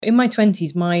In my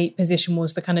 20s, my position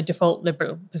was the kind of default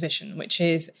liberal position, which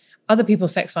is other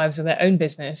people's sex lives are their own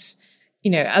business.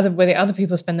 Whether other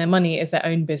people spend their money is their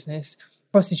own business.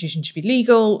 Prostitution should be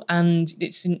legal and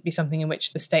it shouldn't be something in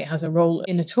which the state has a role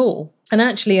in at all. And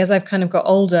actually, as I've kind of got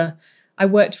older, I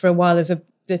worked for a while as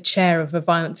the chair of a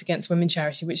violence against women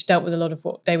charity, which dealt with a lot of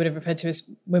what they would have referred to as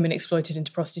women exploited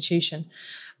into prostitution,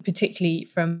 particularly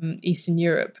from Eastern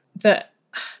Europe, that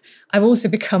I've also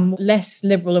become less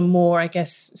liberal and more, I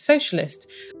guess, socialist.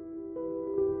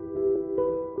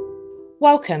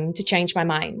 Welcome to Change My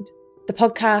Mind, the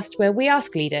podcast where we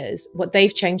ask leaders what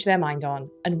they've changed their mind on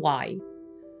and why.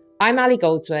 I'm Ali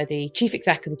Goldsworthy, Chief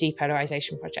Exec of the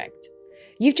Depolarisation Project.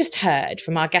 You've just heard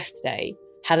from our guest today,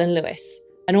 Helen Lewis,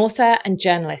 an author and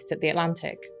journalist at The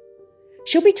Atlantic.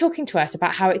 She'll be talking to us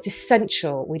about how it's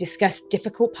essential we discuss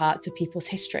difficult parts of people's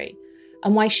history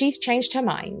and why she's changed her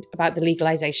mind about the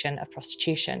legalisation of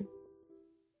prostitution.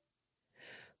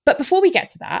 But before we get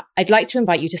to that, I'd like to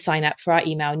invite you to sign up for our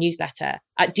email newsletter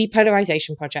at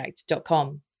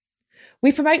depolarisationproject.com.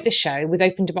 We promote this show with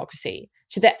Open Democracy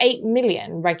to the 8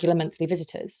 million regular monthly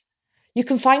visitors. You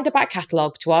can find the back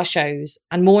catalogue to our shows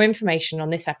and more information on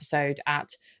this episode at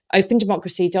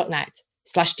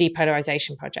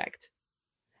opendemocracy.net/depolarisationproject.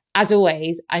 As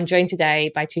always, I'm joined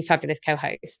today by two fabulous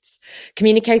co-hosts,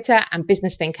 communicator and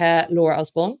business thinker Laura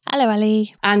Osborne. Hello,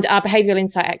 Ali. And our behavioural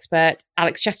insight expert,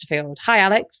 Alex Chesterfield. Hi,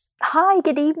 Alex. Hi,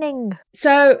 good evening.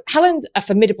 So Helen's a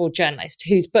formidable journalist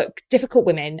whose book, Difficult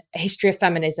Women, A History of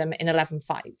Feminism in 11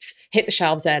 Fights, hit the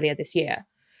shelves earlier this year.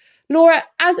 Laura,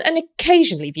 as an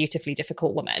occasionally beautifully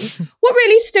difficult woman, what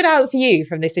really stood out for you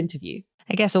from this interview?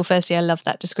 I guess, firstly, I love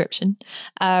that description.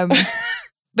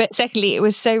 But secondly, it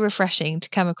was so refreshing to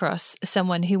come across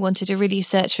someone who wanted to really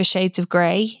search for shades of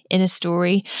grey in a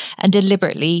story and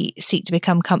deliberately seek to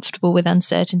become comfortable with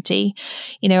uncertainty.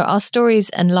 Our stories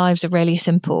and lives are really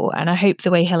simple. And I hope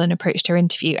the way Helen approached her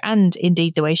interview and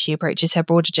indeed the way she approaches her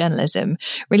broader journalism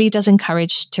really does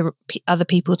encourage other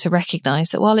people to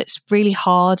recognise that while it's really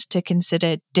hard to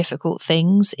consider difficult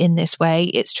things in this way,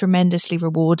 it's tremendously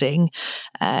rewarding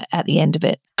at the end of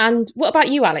it. And what about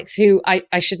you, Alex, who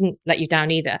I shouldn't let you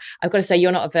down either. I've got to say,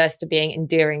 you're not averse to being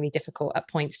endearingly difficult at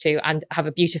points too, and have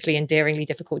a beautifully endearingly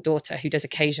difficult daughter who does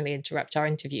occasionally interrupt our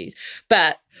interviews.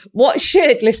 But what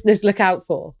should listeners look out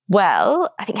for?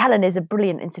 Well, I think Helen is a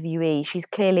brilliant interviewee. She's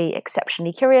clearly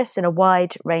exceptionally curious in a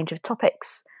wide range of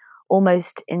topics,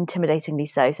 almost intimidatingly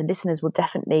so. So listeners will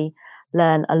definitely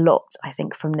learn a lot, I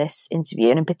think, from this interview.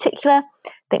 And in particular, I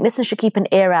think listeners should keep an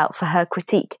ear out for her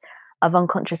critique of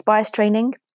unconscious bias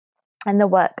training and the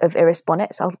work of Iris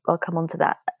Bohnet. So I'll come on to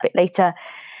that a bit later.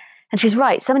 And she's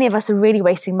right. So many of us are really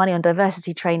wasting money on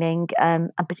diversity training and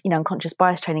unconscious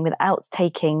bias training without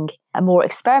taking a more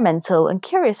experimental and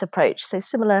curious approach. So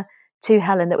similar to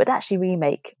Helen, that would actually really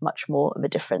make much more of a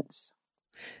difference.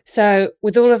 So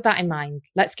with all of that in mind,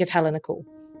 let's give Helen a call.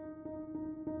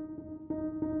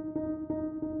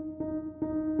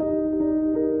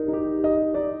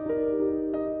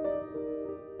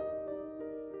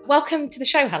 Welcome to the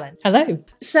show, Helen. Hello.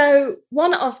 So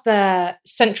one of the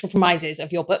central premises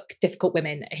of your book, Difficult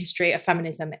Women, A History of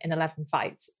Feminism in 11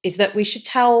 Fights, is that we should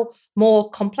tell more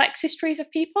complex histories of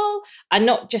people and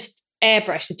not just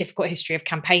airbrush the difficult history of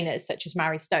campaigners such as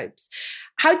Marie Stopes.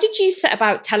 How did you set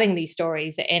about telling these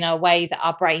stories in a way that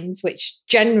our brains, which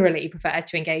generally prefer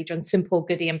to engage on simple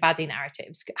goody and baddie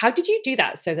narratives, how did you do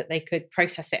that so that they could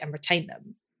process it and retain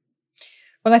them?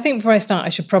 Well, I think before I start, I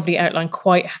should probably outline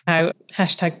quite how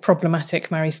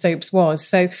 #problematic Marie Stopes was.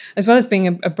 So as well as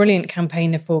being a brilliant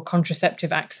campaigner for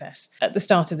contraceptive access at the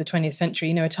start of the 20th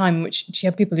century, a time in which she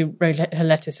had people who wrote her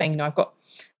letters saying, I've got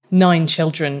 9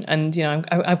 children and,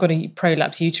 I've got a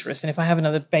prolapse uterus and if I have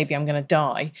another baby, I'm going to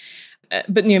die.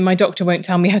 But my doctor won't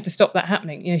tell me how to stop that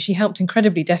happening. She helped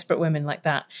incredibly desperate women like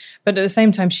that. But at the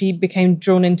same time, she became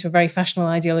drawn into a very fashionable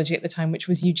ideology at the time, which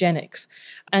was eugenics.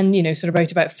 And, sort of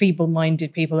wrote about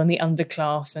feeble-minded people and the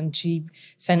underclass. And she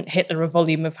sent Hitler a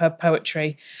volume of her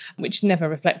poetry, which never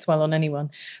reflects well on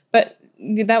anyone. But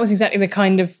that was exactly the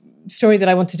kind of story that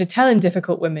I wanted to tell in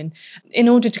Difficult Women, in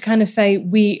order to kind of say,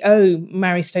 we owe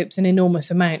Marie Stopes an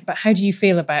enormous amount, but how do you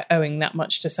feel about owing that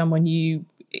much to someone you,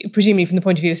 presumably from the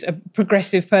point of view of a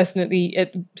progressive person at the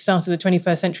start of the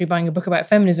 21st century buying a book about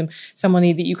feminism, someone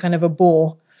that you kind of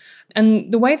abhor?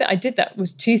 And the way that I did that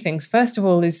was 2 things. First of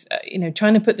all is,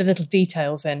 trying to put the little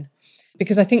details in,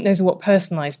 because I think those are what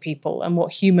personalise people and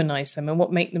what humanise them and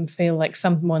what make them feel like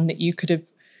someone that you could have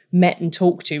met and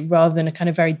talked to rather than a kind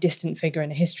of very distant figure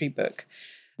in a history book.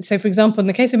 So, for example, in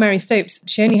the case of Mary Stopes,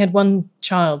 she only had one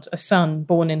child, a son,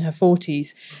 born in her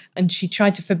 40s, and she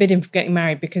tried to forbid him from getting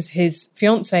married because his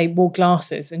fiancée wore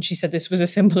glasses, and she said this was a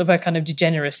symbol of her kind of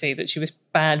degeneracy, that she was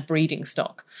bad breeding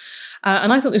stock.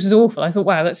 And I thought this was awful. I thought,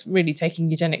 wow, that's really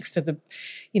taking eugenics to the,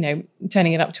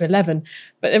 turning it up to 11.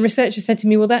 But the researcher said to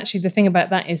me, well, actually, the thing about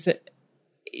that is that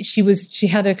she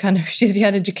had a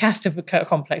Jocasta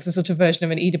complex, a sort of version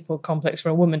of an Oedipal complex for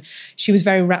a woman. She was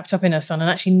very wrapped up in her son, and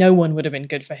actually no one would have been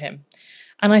good for him.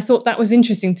 And I thought that was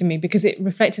interesting to me because it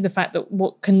reflected the fact that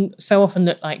what can so often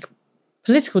look like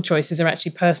political choices are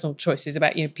actually personal choices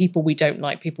about, people we don't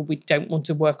like, people we don't want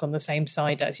to work on the same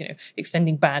side as,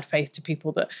 extending bad faith to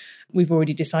people that we've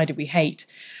already decided we hate.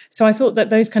 So I thought that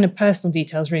those kind of personal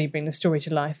details really bring the story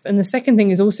to life. And the second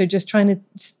thing is also just trying to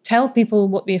tell people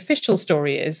what the official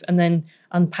story is and then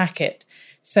unpack it.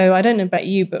 So I don't know about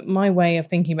you, but my way of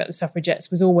thinking about the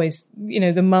suffragettes was always,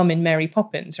 the mum in Mary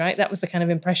Poppins, right? That was the kind of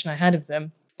impression I had of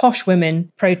them. Posh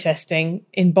women protesting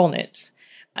in bonnets.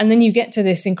 And then you get to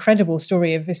this incredible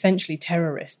story of essentially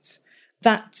terrorists.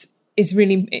 That is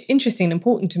really interesting and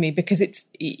important to me because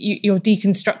you're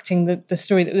deconstructing the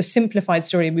story, the simplified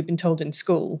story we've been told in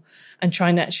school, and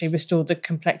trying to actually restore the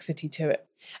complexity to it.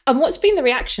 And what's been the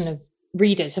reaction of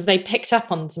readers? Have they picked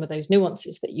up on some of those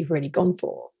nuances that you've really gone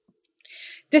for?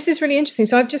 This is really interesting.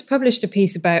 So I've just published a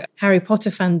piece about Harry Potter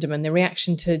fandom and the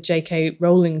reaction to J.K.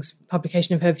 Rowling's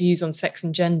publication of her views on sex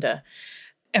and gender.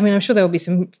 I mean, I'm sure there will be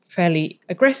some fairly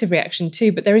aggressive reaction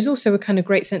too, but there is also a kind of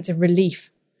great sense of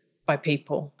relief by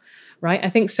people, right? I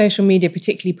think social media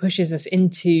particularly pushes us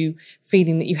into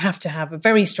feeling that you have to have a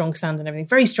very strong stand on everything,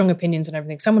 very strong opinions on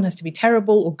everything. Someone has to be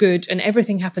terrible or good, and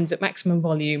everything happens at maximum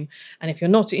volume. And if you're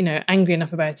not, angry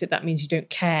enough about it, that means you don't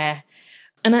care.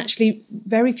 And actually,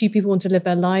 very few people want to live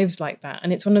their lives like that.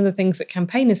 And it's one of the things that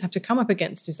campaigners have to come up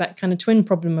against, is that kind of twin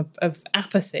problem of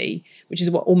apathy, which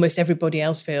is what almost everybody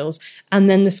else feels.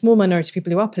 And then the small minority of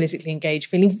people who are politically engaged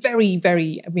feeling very,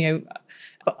 very,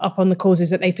 up on the causes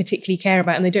that they particularly care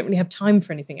about, and they don't really have time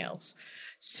for anything else.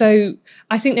 So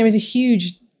I think there is a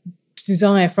huge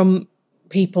desire from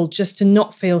people just to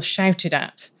not feel shouted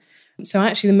at. So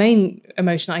actually the main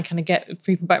emotion I kind of get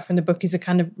people back from the book is a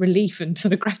kind of relief and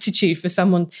sort of gratitude for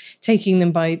someone taking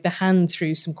them by the hand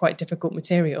through some quite difficult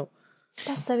material.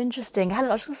 That's so interesting.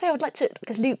 Helen, I was going to say, I would like to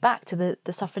loop back to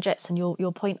the suffragettes and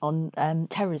your point on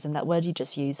terrorism, that word you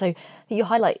just used. So you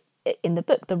highlight in the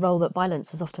book the role that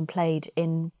violence has often played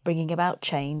in bringing about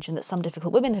change, and that some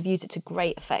difficult women have used it to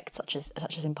great effect, such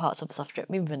as in parts of the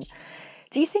suffragette movement.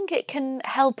 Do you think it can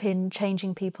help in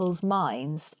changing people's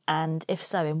minds? And if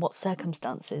so, in what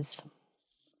circumstances?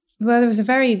 Well, there was a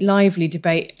very lively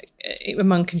debate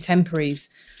among contemporaries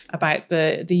about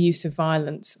the use of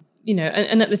violence.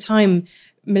 And at the time,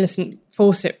 Millicent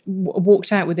Fawcett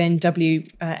walked out with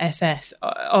NWSS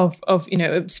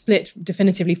of split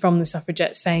definitively from the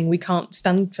suffragettes, saying we can't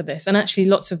stand for this. And actually,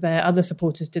 lots of their other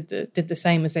supporters did the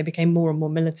same as they became more and more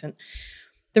militant.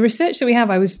 The research that we have,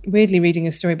 I was weirdly reading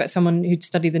a story about someone who'd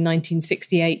studied the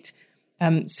 1968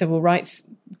 civil rights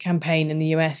campaign in the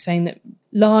US, saying that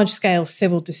large-scale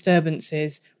civil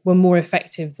disturbances were more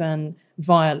effective than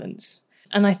violence.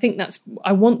 And I think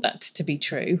I want that to be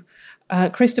true.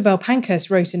 Christabel Pankhurst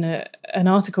wrote in an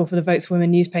article for the Votes for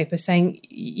Women newspaper saying,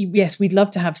 yes, we'd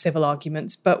love to have civil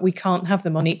arguments, but we can't have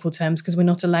them on equal terms because we're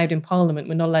not allowed in Parliament,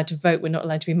 we're not allowed to vote, we're not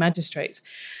allowed to be magistrates.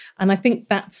 And I think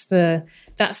that's the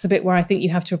bit where I think you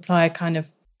have to apply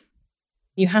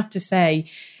you have to say,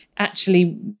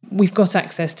 actually, we've got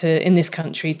access to, in this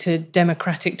country, to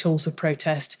democratic tools of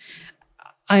protest.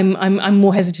 I'm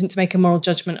more hesitant to make a moral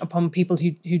judgment upon people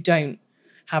who don't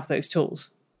have those tools.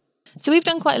 So we've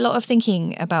done quite a lot of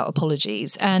thinking about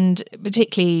apologies, and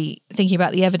particularly thinking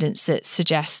about the evidence that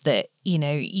suggests that,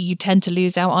 you tend to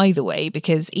lose out either way,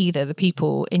 because either the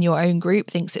people in your own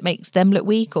group thinks it makes them look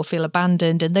weak or feel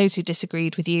abandoned, and those who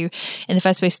disagreed with you in the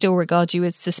first place still regard you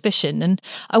with suspicion. And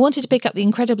I wanted to pick up the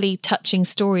incredibly touching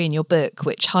story in your book,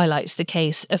 which highlights the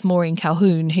case of Maureen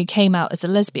Calhoun, who came out as a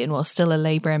lesbian while still a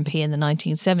Labour MP in the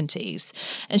 1970s.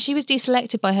 And she was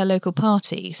deselected by her local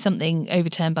party, something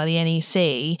overturned by the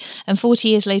NEC, and 40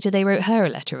 years later they wrote her a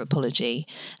letter of apology.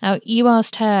 Now, you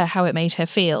asked her how it made her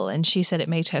feel, and she said it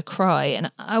made her cry.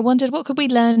 And I wondered, what could we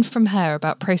learn from her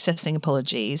about processing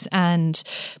apologies and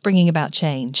bringing about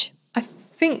change? I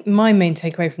think my main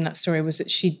takeaway from that story was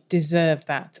that she deserved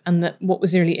that. And that what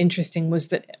was really interesting was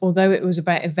that although it was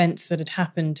about events that had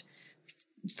happened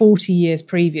 40 years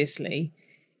previously,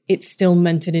 it still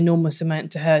meant an enormous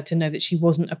amount to her to know that she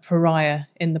wasn't a pariah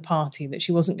in the party, that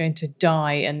she wasn't going to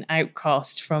die an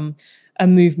outcast from a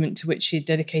movement to which she had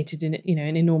dedicated an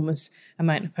enormous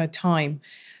amount of her time.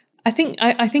 I think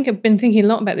I've been thinking a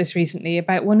lot about this recently,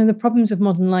 about one of the problems of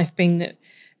modern life being that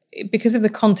because of the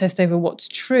contest over what's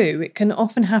true, it can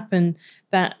often happen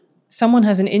that someone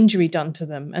has an injury done to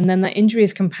them, and then that injury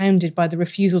is compounded by the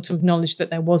refusal to acknowledge that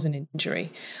there was an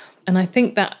injury. And I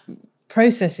think that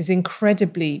process is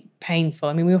incredibly painful.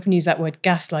 I mean, we often use that word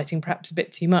gaslighting perhaps a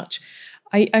bit too much.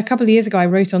 A couple of years ago, I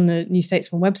wrote on the New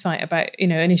Statesman website about,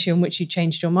 an issue on which you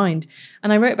changed your mind.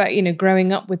 And I wrote about,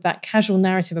 growing up with that casual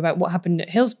narrative about what happened at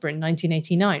Hillsborough in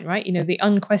 1989, right? The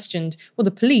unquestioned, well,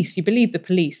 the police, you believe the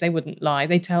police, they wouldn't lie.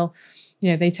 They tell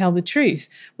the truth,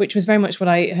 which was very much what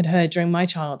I had heard during my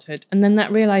childhood. And then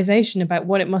that realization about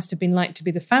what it must have been like to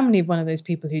be the family of one of those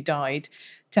people who died,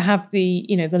 to have the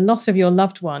loss of your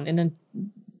loved one in a,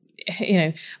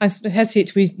 I hesitate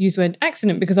to use the word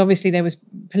accident, because obviously there was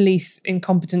police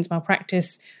incompetence,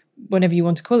 malpractice, whatever you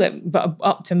want to call it, but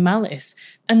up to malice.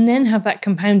 And then have that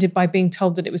compounded by being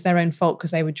told that it was their own fault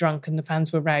because they were drunk and the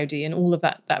fans were rowdy, and all of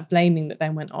that blaming that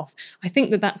then went off. I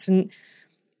think that's an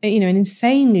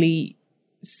insanely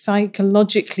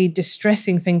psychologically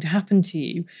distressing thing to happen to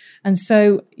you. And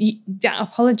so that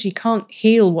apology can't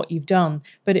heal what you've done,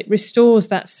 but it restores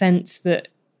that sense that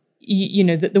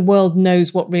that the world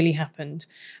knows what really happened.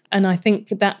 And I think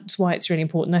that's why it's really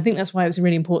important. I think that's why it was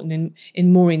really important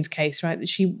in Maureen's case, right? That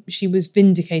she was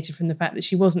vindicated from the fact that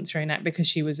she wasn't thrown out because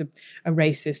she was a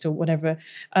racist or whatever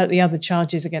the other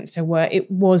charges against her were. It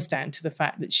was down to the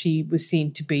fact that she was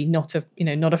seen to be not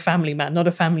a family man, not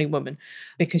a family woman,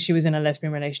 because she was in a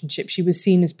lesbian relationship. She was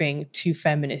seen as being too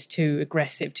feminist, too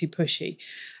aggressive, too pushy.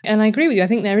 And I agree with you. I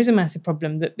think there is a massive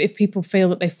problem that if people feel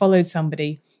that they followed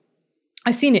somebody,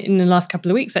 I've seen it in the last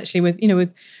couple of weeks, actually,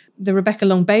 with the Rebecca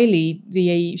Long-Bailey,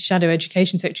 the Shadow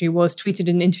Education Secretary, tweeted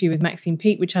an interview with Maxine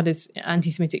Peake, which had this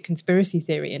anti-Semitic conspiracy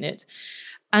theory in it.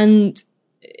 And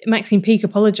Maxine Peake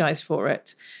apologised for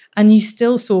it. And you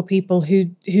still saw people who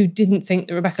didn't think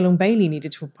that Rebecca Long-Bailey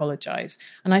needed to apologise.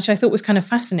 And actually, I thought was kind of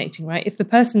fascinating, right? If the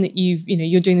person that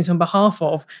you're doing this on behalf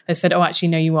of has said, oh, actually,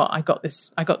 no, you are, I got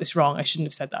this wrong. I shouldn't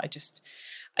have said that.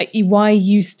 Why are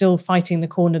you still fighting the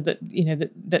corner that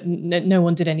that no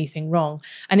one did anything wrong?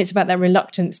 And it's about that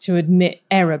reluctance to admit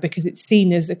error because it's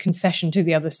seen as a concession to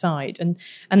the other side, and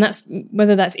that's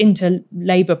whether that's into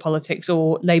Labour politics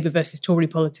or Labour versus Tory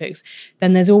politics.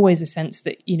 Then there's always a sense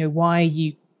that why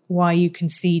are you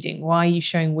conceding? Why are you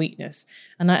showing weakness?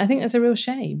 And I think that's a real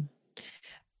shame.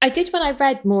 I did, when I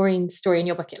read Maureen's story in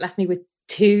your book, it left me with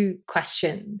two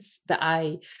questions that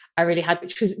I really had,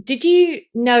 which was, did you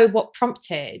know what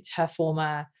prompted her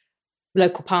former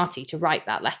local party to write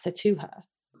that letter to her?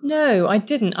 No, I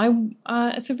didn't.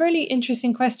 It's a really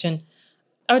interesting question.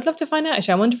 I would love to find out,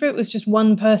 actually. I wonder if it was just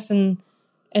one person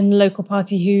in the local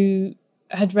party who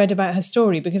had read about her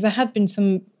story, because there had been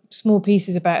some small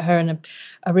pieces about her and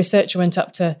a researcher went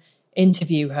up to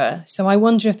interview her. So I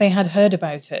wonder if they had heard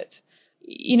about it.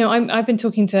 I've been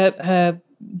talking to her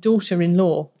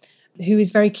daughter-in-law, who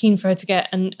is very keen for her to get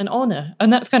an honour.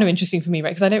 And that's kind of interesting for me, right?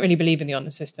 Because I don't really believe in the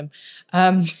honour system.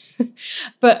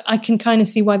 But I can kind of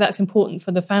see why that's important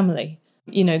for the family,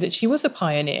 that she was a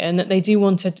pioneer and that they do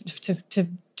want her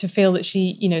to feel that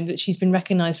that she's been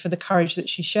recognised for the courage that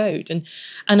she showed.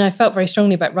 And I felt very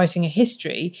strongly about writing a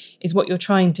history is what you're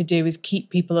trying to do is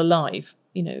keep people alive,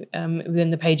 within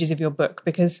the pages of your book,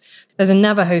 because there's a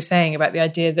Navajo saying about the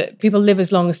idea that people live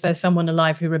as long as there's someone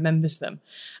alive who remembers them.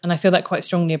 And I feel that quite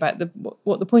strongly about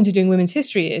what the point of doing women's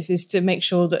history is to make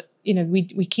sure that,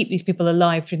 we keep these people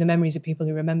alive through the memories of people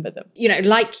who remember them.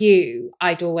 Like you,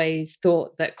 I'd always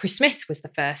thought that Chris Smith was the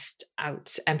first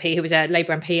out MP, who was a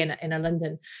Labour MP in a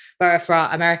London borough, for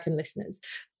our American listeners.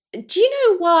 Do you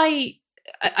know why?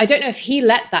 I don't know if he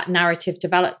let that narrative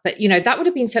develop, but, that would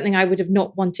have been something I would have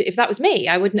not wanted. If that was me,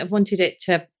 I wouldn't have wanted it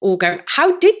to all go,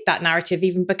 how did that narrative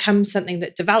even become something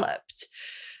that developed?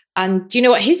 And do you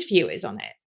know what his view is on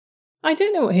it? I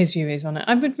don't know what his view is on it.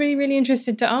 I would be really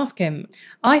interested to ask him.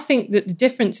 I think that the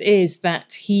difference is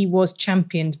that he was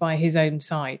championed by his own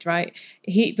side, right?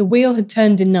 The wheel had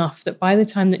turned enough that by the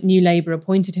time that New Labour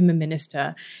appointed him a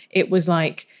minister, it was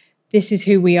like, this is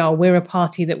who we are. We're a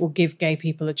party that will give gay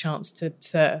people a chance to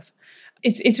serve.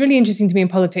 It's really interesting to me in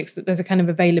politics that there's a kind of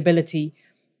availability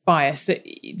bias that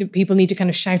people need to kind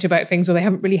of shout about things or they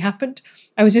haven't really happened.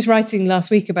 I was just writing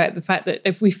last week about the fact that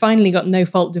if we finally got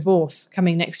no-fault divorce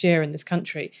coming next year in this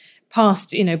country,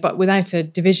 passed, but without a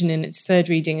division in its third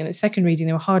reading and its second reading,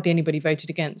 there were hardly anybody voted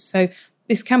against. So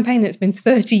this campaign that's been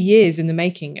 30 years in the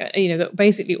making, that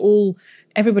basically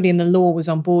everybody in the law was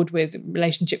on board with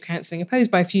relationship counselling, opposed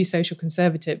by a few social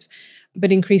conservatives,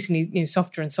 but increasingly,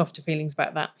 softer and softer feelings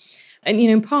about that.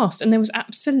 passed, and there was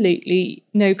absolutely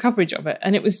no coverage of it.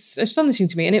 And it was astonishing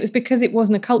to me. And it was because it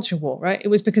wasn't a culture war, right? It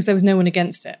was because there was no one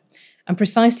against it. And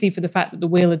precisely for the fact that the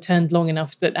wheel had turned long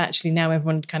enough that actually now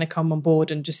everyone had kind of come on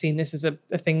board and just seen this as a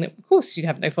thing that, of course, you'd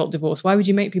have no fault divorce. Why would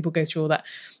you make people go through all that,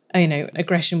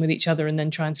 aggression with each other and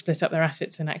then try and split up their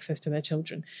assets and access to their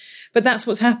children? But that's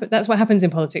what's happened. That's what happens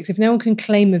in politics. If no one can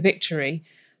claim a victory,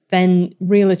 then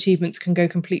real achievements can go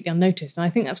completely unnoticed. And I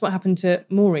think that's what happened to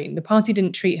Maureen. The party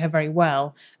didn't treat her very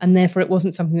well, and therefore it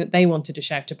wasn't something that they wanted to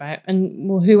shout about. And,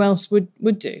 well, who else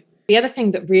would do? The other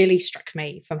thing that really struck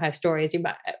me from her story is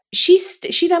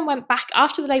she then went back,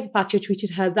 after the Labour Party had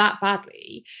treated her that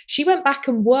badly, she went back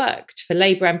and worked for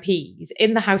Labour MPs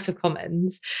in the House of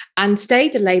Commons and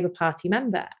stayed a Labour Party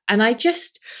member. And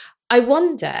I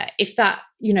wonder if that,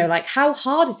 how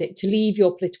hard is it to leave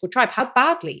your political tribe? How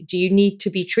badly do you need to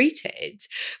be treated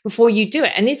before you do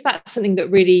it? And is that something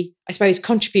that really, I suppose,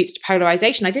 contributes to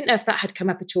polarisation? I didn't know if that had come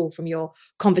up at all from your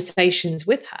conversations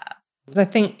with her. I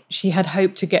think she had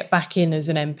hoped to get back in as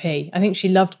an MP. I think she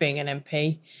loved being an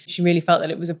MP. She really felt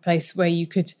that it was a place where you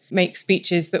could make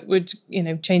speeches that would,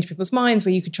 change people's minds,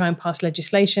 where you could try and pass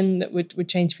legislation that would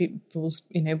change people's,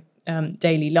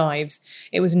 daily lives.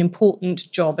 It was an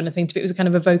important job and a thing to be. It was a kind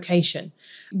of a vocation.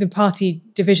 The party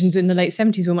divisions in the late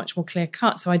 70s were much more clear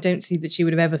cut, so I don't see that she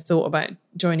would have ever thought about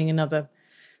joining another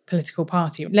political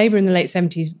party. Labour in the late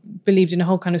 70s believed in a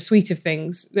whole kind of suite of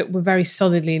things that were very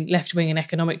solidly left-wing in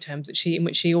economic terms in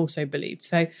which she also believed.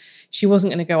 So she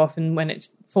wasn't going to go off and, when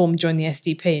it's formed, join the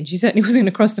SDP, and she certainly wasn't going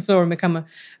to cross the floor and become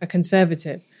a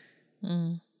conservative.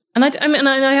 And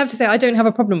I have to say, I don't have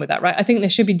a problem with that, right? I think there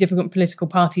should be different political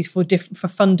parties for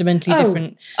fundamentally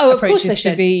different approaches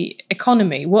to the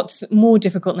economy. What's more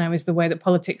difficult now is the way that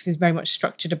politics is very much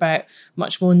structured about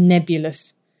much more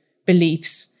nebulous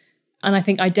beliefs. And I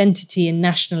think identity and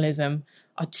nationalism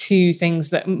are two things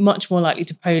that are much more likely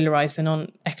to polarise than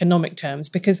on economic terms,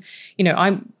 because,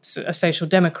 I'm a social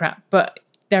democrat, but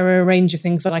there are a range of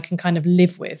things that I can kind of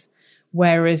live with.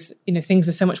 Whereas, things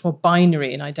are so much more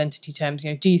binary in identity terms.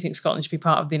 Do you think Scotland should be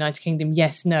part of the United Kingdom?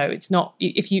 Yes, no. It's not.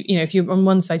 If you're on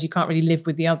one side, you can't really live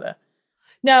with the other.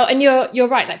 No, and you're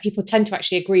right. Like, people tend to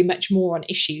actually agree much more on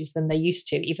issues than they used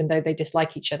to, even though they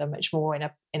dislike each other much more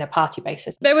in a party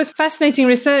basis. There was fascinating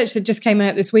research that just came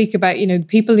out this week about,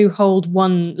 people who hold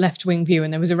one left-wing view,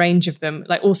 and there was a range of them,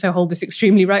 like also hold this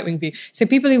extremely right-wing view. So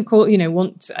people who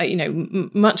want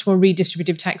much more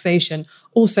redistributive taxation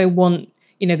also want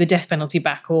the death penalty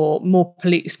back, or more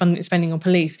spending on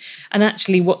police. And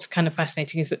actually what's kind of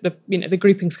fascinating is that the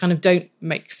groupings kind of don't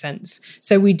make sense.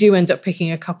 So we do end up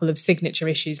picking a couple of signature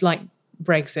issues like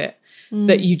Brexit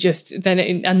that you just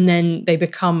then they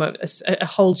become a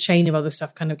whole chain of other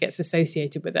stuff kind of gets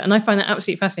associated with it. And I find that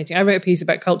absolutely fascinating. I wrote a piece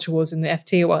about culture wars in the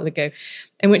FT a while ago,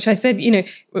 in which I said,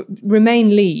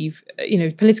 Remain, Leave,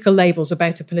 political labels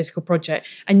about a political project.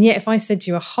 And yet if I said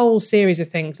to you a whole series of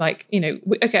things like,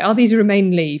 okay, are these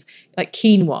Remain, Leave, like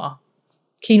quinoa?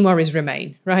 Quinoa is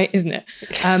Remain, right? Isn't it?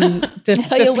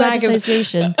 The flag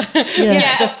association.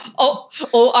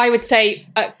 Or I would say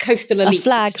coastal elite.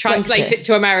 Flag, translate Brexit. it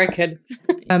to American.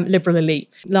 Liberal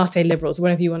elite, latte liberals,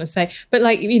 whatever you want to say.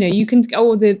 But you can,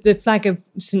 the flag of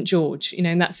St. George,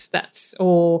 and that's,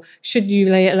 or should you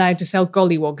be allowed to sell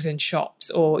gollywogs in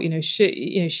shops, or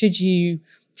should you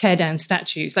tear down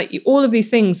statues? Like, all of these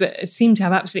things that seem to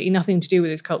have absolutely nothing to do with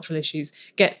these cultural issues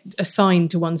get assigned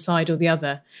to one side or the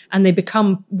other, and they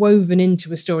become woven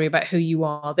into a story about who you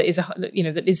are that is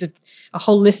a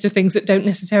whole list of things that don't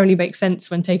necessarily make sense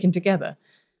when taken together.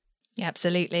 Yeah,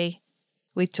 absolutely.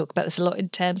 We talk about this a lot in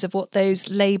terms of what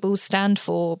those labels stand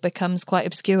for becomes quite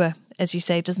obscure, as you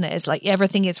say, doesn't it? It's like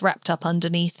everything is wrapped up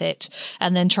underneath it,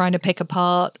 and then trying to pick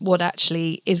apart what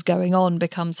actually is going on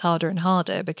becomes harder and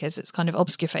harder because it's kind of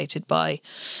obfuscated by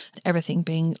everything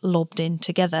being lobbed in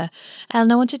together.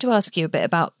 Ellen, I wanted to ask you a bit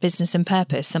about business and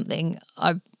purpose, something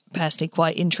I've personally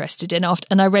quite interested in.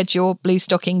 And I read your Blue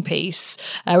Stocking piece.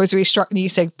 I was really struck when you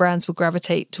said brands will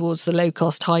gravitate towards the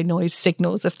low-cost, high-noise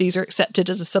signals if these are accepted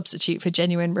as a substitute for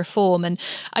genuine reform. And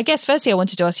I guess firstly I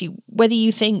wanted to ask you whether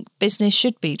you think business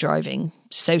should be driving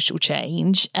social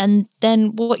change, and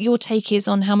then what your take is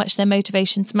on how much their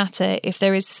motivations matter if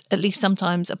there is at least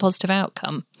sometimes a positive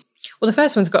outcome. Well, the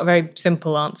first one's got a very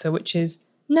simple answer, which is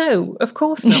no, of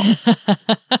course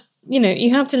not. You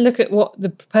have to look at what the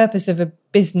purpose of a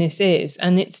business is,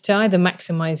 and it's to either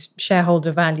maximize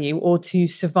shareholder value or to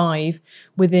survive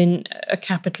within a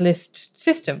capitalist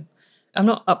system. I'm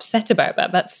not upset about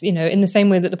that. That's, in the same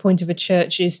way that the point of a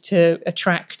church is to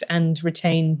attract and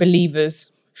retain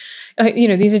believers.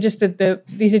 These are just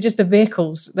the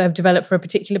vehicles that have developed for a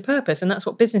particular purpose, and that's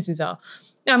what businesses are.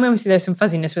 I mean, obviously there's some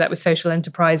fuzziness with that with social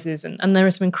enterprises, and there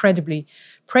are some incredibly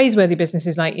praiseworthy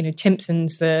businesses like,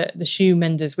 Timpson's, the shoe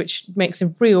menders, which makes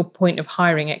a real point of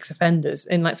hiring ex-offenders,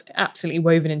 and that's absolutely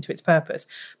woven into its purpose.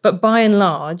 But by and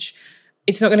large,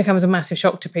 it's not going to come as a massive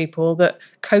shock to people that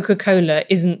Coca-Cola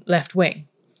isn't left-wing.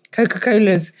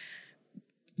 Coca-Cola's,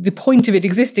 the point of it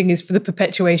existing is for the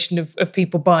perpetuation of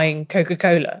people buying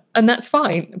Coca-Cola. And that's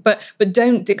fine. But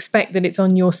don't expect that it's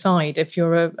on your side if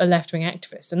you're a left-wing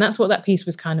activist. And that's what that piece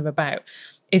was kind of about,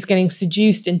 is getting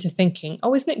seduced into thinking,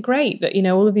 oh, isn't it great that,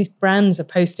 all of these brands are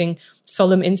posting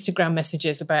solemn Instagram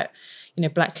messages about,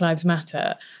 Black Lives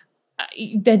Matter.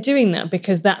 They're doing that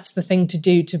because that's the thing to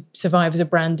do to survive as a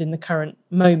brand in the current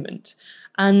moment.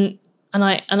 And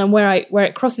where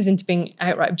it crosses into being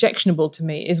outright objectionable to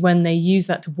me is when they use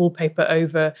that to wallpaper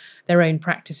over their own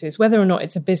practices, whether or not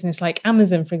it's a business like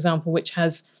Amazon, for example, which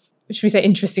has, should we say,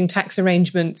 interesting tax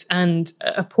arrangements and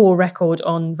a poor record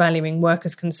on valuing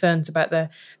workers' concerns about their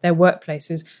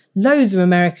workplaces. Loads of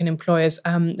American employers.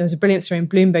 There was a brilliant story in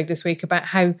Bloomberg this week about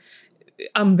how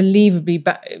unbelievably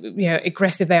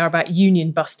aggressive they are about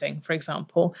union busting, for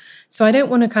example. So I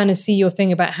don't want to kind of see your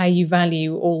thing about how you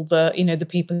value all the the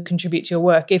people who contribute to your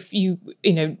work if you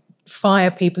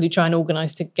fire people who try and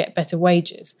organise to get better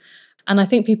wages. And I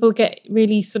think people get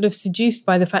really sort of seduced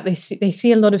by the fact they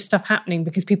see a lot of stuff happening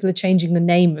because people are changing the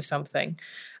name of something,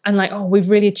 and like, oh, we've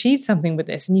really achieved something with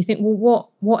this. And you think,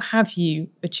 well, what have you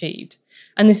achieved?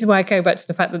 And this is why I go back to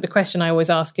the fact that the question I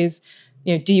always ask is,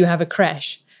 do you have a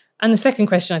creche? And the second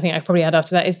question I think I probably add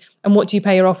after that is, and what do you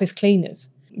pay your office cleaners?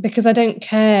 Because I don't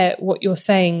care what you're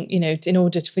saying, in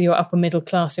order for your upper middle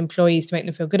class employees to make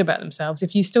them feel good about themselves.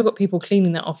 If you've still got people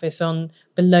cleaning that office on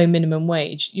below minimum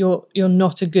wage, you're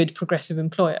not a good progressive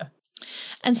employer.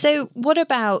 And so what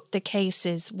about the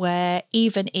cases where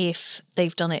even if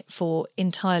they've done it for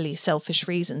entirely selfish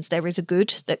reasons, there is a good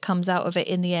that comes out of it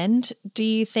in the end? Do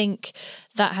you think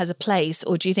that has a place,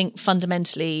 or do you think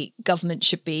fundamentally government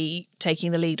should be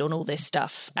taking the lead on all this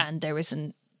stuff and there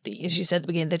isn't, as you said at the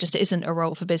beginning, there just isn't a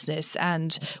role for business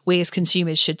and we as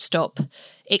consumers should stop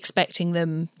expecting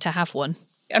them to have one?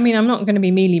 I mean, I'm not going to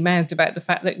be mealy-mouthed about the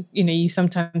fact that, you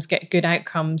sometimes get good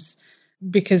outcomes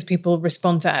because people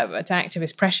respond to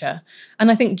activist pressure.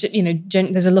 And I think,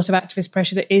 there's a lot of activist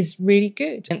pressure that is really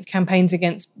good. It's campaigns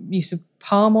against use of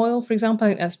palm oil, for example.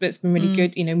 I think that's been really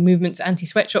good. Movements,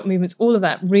 anti-sweatshop movements, all of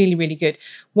that, really, really good.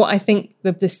 What I think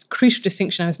this crucial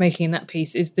distinction I was making in that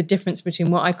piece is the difference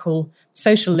between what I call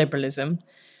social liberalism,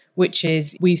 which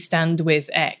is we stand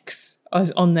with X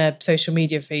on their social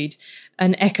media feed,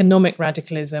 and economic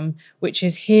radicalism, which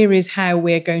is here is how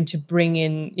we're going to bring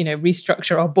in,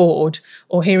 restructure our board,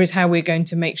 or here is how we're going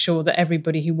to make sure that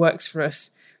everybody who works for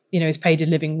us, is paid a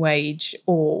living wage,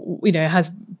 or,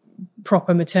 has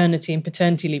proper maternity and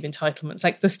paternity leave entitlements.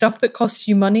 Like the stuff that costs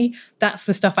you money, that's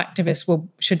the stuff activists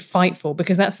should fight for,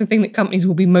 because that's the thing that companies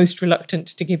will be most reluctant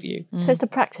to give you. So it's the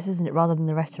practice, isn't it, rather than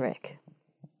the rhetoric?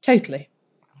 Totally.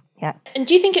 Yeah. And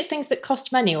do you think it's things that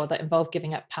cost money or that involve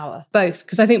giving up power? Both,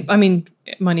 because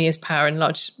money is power in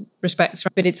large respects,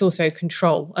 but it's also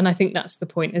control. And I think that's the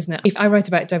point, isn't it? If I write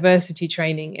about diversity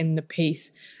training in the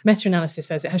piece, meta-analysis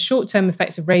says it has short-term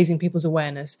effects of raising people's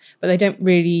awareness, but they don't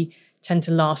really tend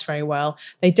to last very well.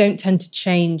 They don't tend to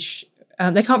change.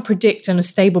 They can't predict on a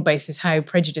stable basis how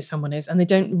prejudiced someone is, and they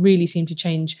don't really seem to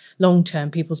change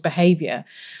long-term people's behaviour.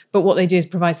 But what they do is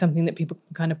provide something that people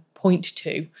can kind of point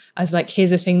to as like,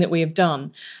 here's a thing that we have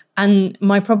done. And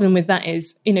my problem with that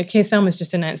is, Keir Starmer's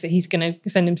just announced that he's going to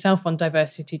send himself on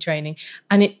diversity training.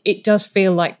 And it does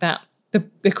feel like that, the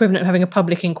equivalent of having a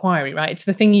public inquiry, right? It's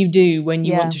the thing you do when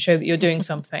you want to show that you're doing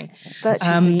something.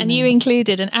 And you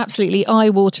included an absolutely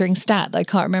eye-watering stat that I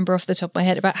can't remember off the top of my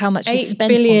head about how much is spent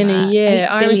 $8 billion on that. a year.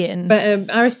 8 billion.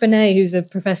 Iris Benet, who's a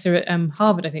professor at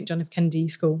Harvard, I think, John F. Kennedy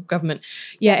School of Government.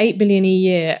 Yeah, $8 billion a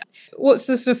year. What's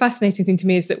the sort of fascinating thing to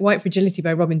me is that White Fragility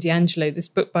by Robin DiAngelo, this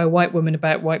book by a white woman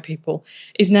about white people,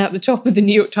 is now at the top of the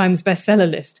New York Times bestseller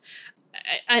list.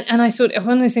 And I sort of,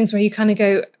 one of those things where you kind of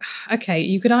go, okay,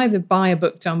 you could either buy a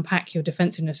book to unpack your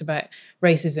defensiveness about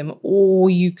racism, or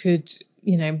you could,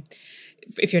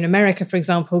 if you're in America, for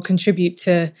example, contribute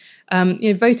to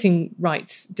voting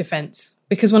rights defense.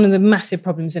 Because one of the massive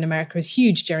problems in America is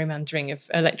huge gerrymandering of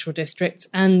electoral districts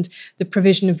and the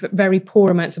provision of very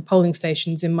poor amounts of polling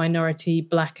stations in minority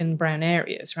Black and brown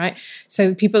areas, right?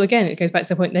 So people, again, it goes back to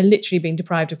the point, they're literally being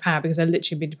deprived of power because they're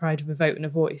literally being deprived of a vote and a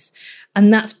voice.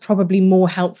 And that's probably more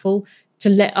helpful to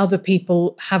let other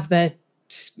people have their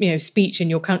speech in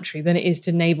your country than it is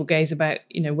to navel gaze about,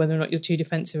 whether or not you're too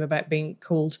defensive about being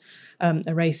called a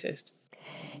racist.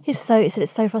 It's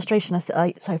so frustrating.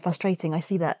 So frustrating. I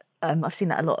see that. I've seen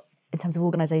that a lot in terms of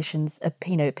organisations,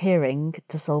 appearing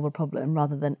to solve a problem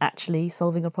rather than actually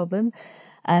solving a problem.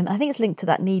 I think it's linked to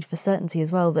that need for certainty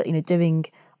as well, that, doing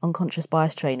unconscious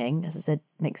bias training, as I said,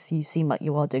 makes you seem like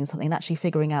you are doing something, and actually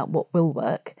figuring out what will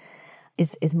work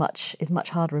is much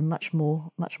harder and much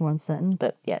more uncertain.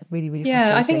 But yeah, really, really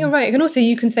frustrating. I think you're right. And also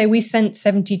you can say we sent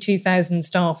 72,000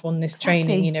 staff on this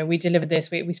training, we delivered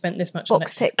this, we spent this much Box on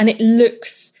it. ticks. And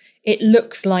it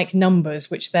looks like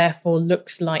numbers, which therefore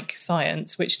looks like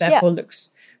science, which therefore looks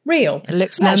real. It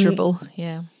looks measurable,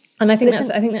 yeah. And I think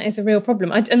that is a real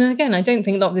problem. And again, I don't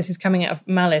think a lot of this is coming out of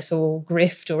malice or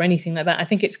grift or anything like that. I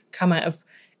think it's come out of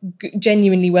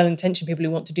genuinely well-intentioned people who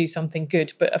want to do something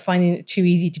good, but are finding it too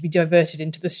easy to be diverted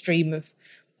into the stream of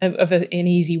an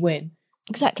easy win.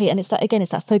 Exactly, and it's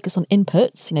that focus on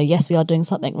inputs. Yes, we are doing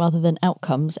something, rather than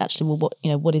outcomes. Actually,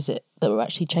 well, what is it that we're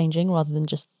actually changing, rather than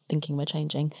just thinking we're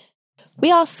changing.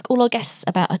 We ask all our guests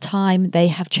about a time they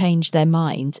have changed their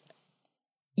mind.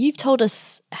 You've told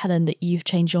us, Helen, that you've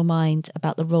changed your mind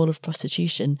about the role of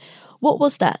prostitution. What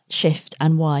was that shift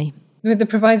and why? With the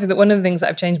proviso that one of the things that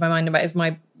I've changed my mind about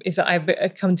is that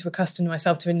I've come to accustom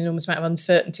myself to an enormous amount of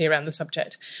uncertainty around the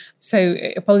subject. So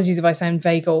apologies if I sound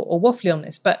vague or waffly on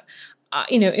this, but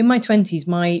in my 20s,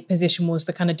 my position was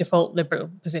the kind of default liberal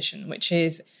position, which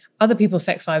is other people's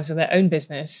sex lives are their own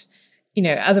business.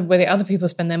 Whether other people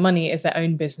spend their money is their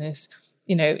own business.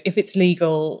 If it's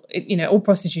legal, all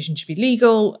prostitution should be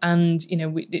legal, and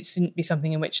it shouldn't be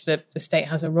something in which the state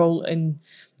has a role in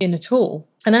at all.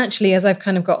 And actually, as I've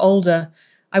kind of got older,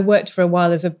 I worked for a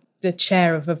while as the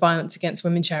chair of a violence against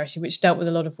women charity, which dealt with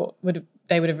a lot of what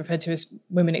they would have referred to as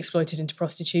women exploited into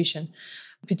prostitution,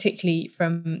 particularly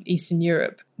from Eastern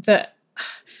Europe. That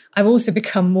I've also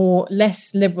become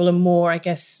less liberal and more, I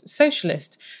guess,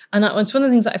 socialist. And it's one of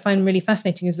the things that I find really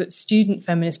fascinating is that student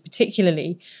feminists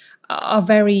particularly are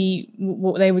very,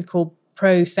 what they would call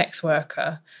pro-sex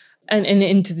worker, and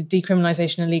into the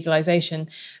decriminalisation and legalisation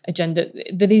agenda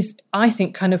that is, I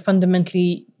think, kind of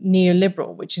fundamentally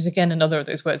neoliberal, which is, again, another of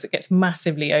those words that gets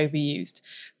massively overused.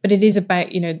 But it is about,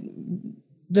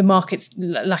 the market's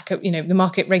lack of, the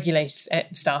market regulates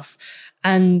stuff,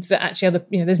 and that actually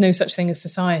there's no such thing as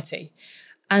society.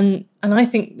 And I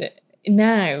think that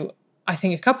now, I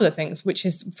think a couple of things, which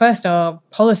is, first, our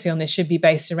policy on this should be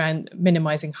based around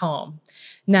minimising harm.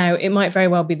 Now, it might very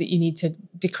well be that you need to,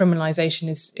 decriminalisation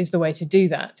is the way to do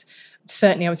that.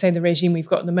 Certainly, I would say the regime we've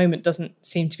got at the moment doesn't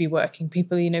seem to be working.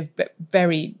 People,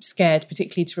 very scared,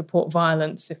 particularly to report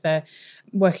violence if they're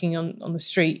working on the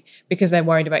street, because they're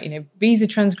worried about, visa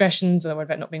transgressions, or they're worried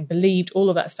about not being believed, all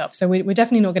of that stuff. So we're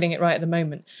definitely not getting it right at the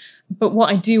moment. But what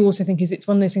I do also think is it's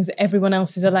one of those things that everyone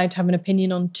else is allowed to have an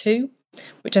opinion on too,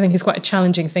 which I think is quite a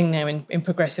challenging thing now in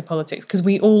progressive politics, because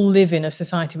we all live in a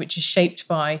society which is shaped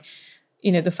by,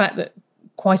 the fact that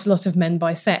quite a lot of men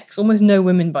buy sex, almost no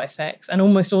women buy sex, and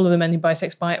almost all of the men who buy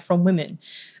sex buy it from women.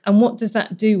 And what does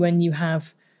that do when you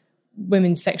have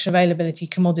women's sexual availability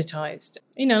commoditized?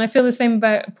 And I feel the same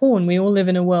about porn. We all live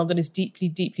in a world that is deeply,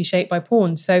 deeply shaped by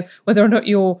porn. So whether or not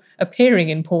you're appearing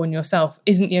in porn yourself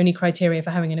isn't the only criteria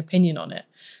for having an opinion on it.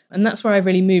 And that's where I've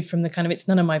really moved from the kind of it's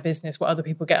none of my business what other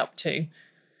people get up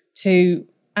to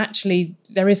actually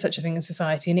there is such a thing in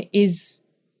society, and it is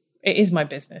my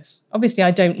business. Obviously,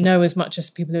 I don't know as much as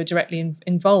people who are directly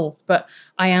involved, but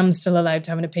I am still allowed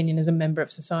to have an opinion as a member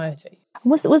of society.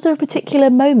 Was there a particular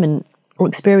moment or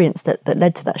experience that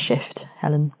led to that shift,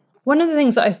 Helen? One of the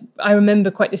things that I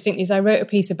remember quite distinctly is I wrote a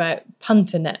piece about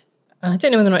Punternet. I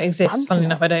don't know whether or not it exists. Funnily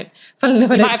enough, I don't. You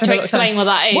might have to explain what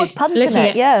that is. What's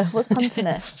Punternet? Yeah, what's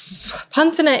Punternet?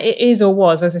 Punternet it is or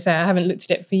was, as I say, I haven't looked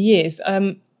at it for years.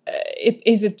 It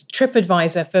is a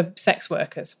TripAdvisor for sex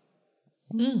workers.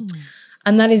 Mm.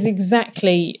 And that is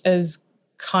exactly as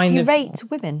kind of... So you rate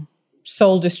women?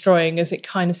 Soul-destroying as it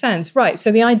kind of sounds. Right,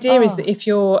 so the idea is that if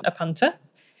you're a punter,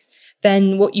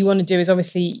 then what you want to do is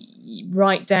obviously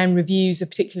write down reviews of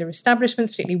particular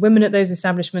establishments, particularly women at those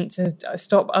establishments, to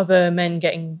stop other men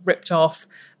getting ripped off.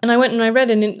 And I went and I read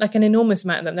an enormous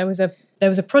amount of them. There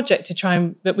was a project to try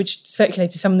and which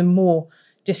circulated some of the more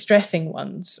distressing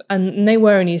ones, and they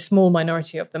were only a small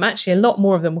minority of them. Actually, a lot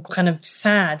more of them were kind of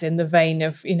sad in the vein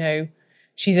of,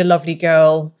 she's a lovely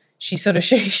girl. She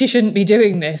shouldn't be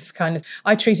doing this kind of.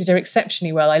 I treated her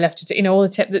exceptionally well. I left her to, all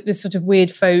the this sort of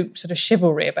weird faux sort of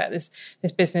chivalry about this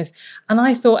business. And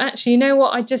I thought, actually, you know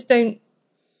what? I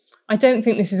don't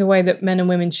think this is a way that men and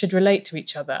women should relate to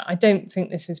each other. I don't think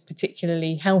this is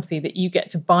particularly healthy, that you get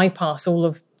to bypass all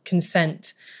of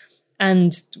consent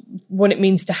and what it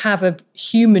means to have a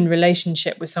human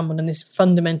relationship with someone on this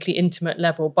fundamentally intimate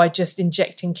level by just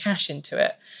injecting cash into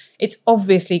it. It's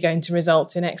obviously going to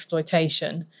result in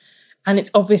exploitation. And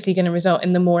it's obviously going to result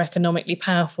in the more economically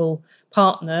powerful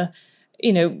partner,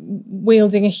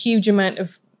 wielding a huge amount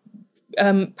of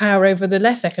power over the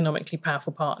less economically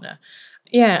powerful partner.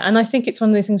 Yeah, and I think it's one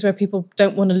of those things where people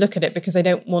don't want to look at it because they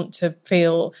don't want to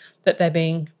feel that they're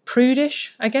being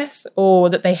prudish, I guess, or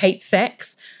that they hate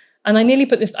sex. And I nearly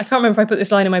put this, I can't remember if I put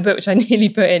this line in my book, which I nearly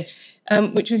put in,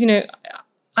 which was,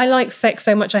 I like sex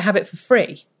so much I have it for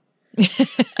free.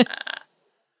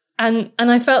 And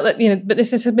I felt that, but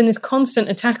this has been this constant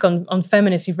attack on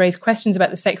feminists who've raised questions about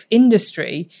the sex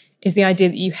industry, is the idea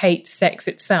that you hate sex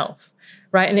itself,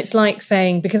 right? And it's like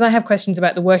saying, because I have questions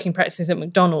about the working practices at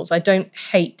McDonald's, I don't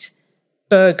hate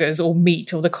burgers or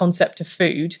meat or the concept of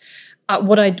food.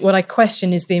 What I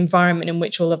question is the environment in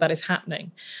which all of that is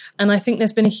happening. And I think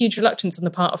there's been a huge reluctance on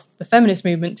the part of the feminist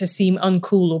movement to seem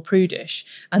uncool or prudish,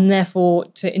 and therefore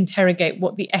to interrogate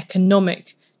what the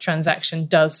economic transaction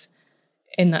does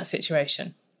in that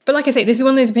situation. But like I say, this is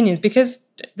one of those opinions, because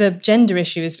the gender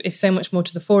issue is so much more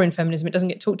to the fore in feminism. It doesn't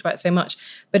get talked about so much,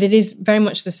 but it is very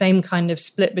much the same kind of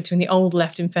split between the old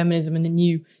left in feminism and the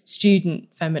new student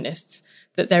feminists,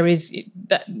 that there is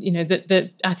that,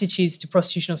 the attitudes to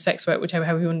prostitution or sex work, whichever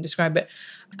however you want to describe it.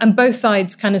 And both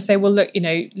sides kind of say, well, look,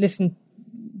 listen,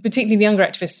 particularly the younger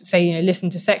activists say, listen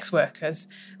to sex workers.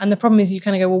 And the problem is you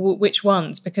kind of go, well, which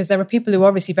ones? Because there are people who are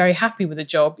obviously very happy with a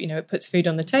job, it puts food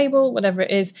on the table, whatever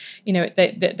it is,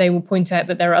 they will point out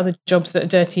that there are other jobs that are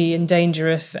dirty and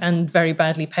dangerous and very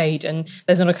badly paid. And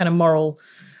there's not a kind of moral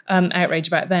outrage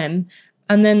about them.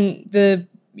 And then the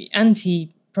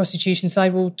anti-prostitution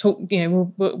side will talk,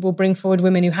 will bring forward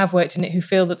women who have worked in it, who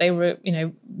feel that they were,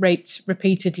 raped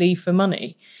repeatedly for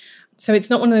money. So it's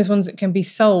not one of those ones that can be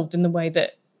solved in the way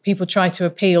that people try to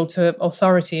appeal to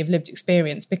authority of lived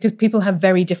experience, because people have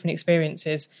very different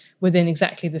experiences within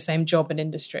exactly the same job and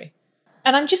industry.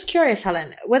 And I'm just curious,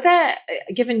 Helen, were there,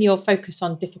 given your focus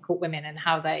on difficult women and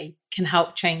how they can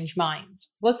help change minds,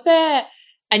 was there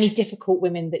any difficult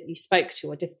women that you spoke to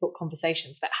or difficult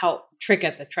conversations that helped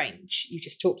trigger the change you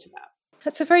just talked about?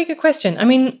 That's a very good question. I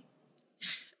mean,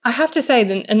 I have to say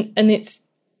that, and it's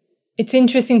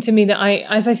interesting to me that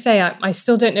I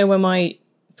still don't know where my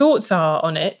thoughts are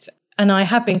on it. And I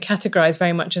have been categorized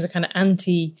very much as a kind of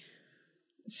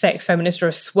anti-sex feminist, or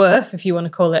a SWERF, if you want to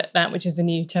call it that, which is the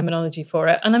new terminology for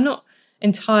it. And I'm not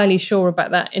entirely sure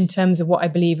about that in terms of what I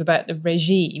believe about the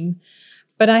regime.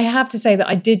 But I have to say that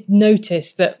I did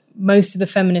notice that most of the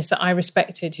feminists that I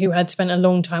respected, who had spent a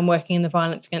long time working in the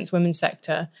violence against women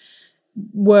sector,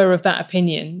 were of that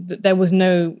opinion, that there was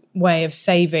no way of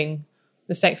saving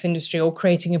the sex industry or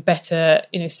creating a better,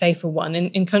 safer one.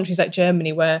 In countries like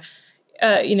Germany, where,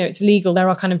 it's legal, there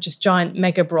are kind of just giant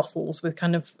mega brothels with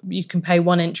kind of, you can pay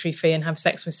one entry fee and have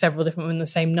sex with several different women the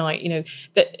same night,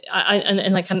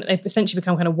 they've essentially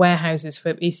become kind of warehouses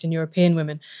for Eastern European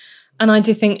women. And I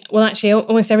did think, well, actually,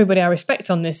 almost everybody I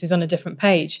respect on this is on a different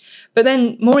page. But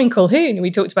then Maureen Colquhoun, who we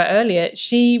talked about earlier,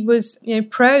 she was,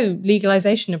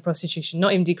 pro-legalisation of prostitution,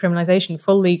 not even decriminalisation,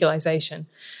 full legalisation,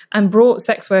 and brought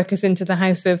sex workers into the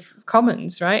House of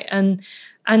Commons, right?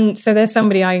 And so there's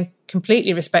somebody I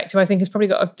completely respect, who I think has probably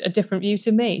got a different view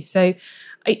to me. So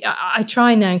I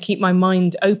try now and keep my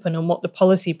mind open on what the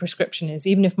policy prescription is,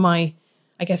 even if my,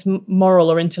 I guess,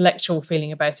 moral or intellectual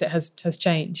feeling about it has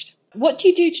changed. What do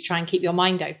you do to try and keep your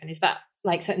mind open? Is that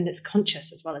like something that's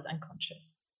conscious as well as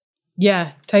unconscious?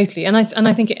 Yeah, totally. And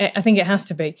I think it has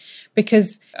to be,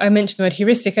 because I mentioned the word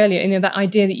heuristic earlier, that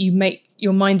idea that you make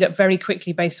your mind up very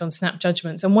quickly based on snap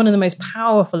judgments. And one of the most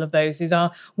powerful of those is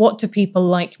what do people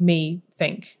like me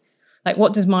think? Like,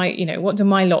 what do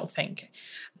my lot think?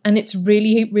 And it's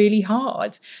really, really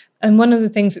hard. And one of the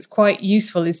things that's quite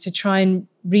useful is to try and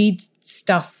read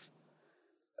stuff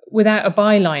without a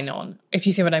byline on, if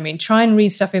you see what I mean. Try and read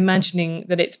stuff imagining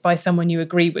that it's by someone you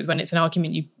agree with when it's an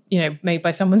argument you made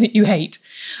by someone that you hate,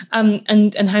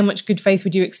 and how much good faith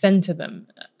would you extend to them,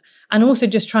 and also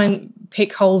just try and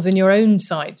pick holes in your own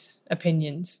side's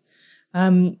opinions.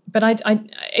 But I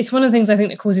it's one of the things I think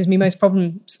that causes me most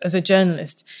problems as a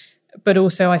journalist, but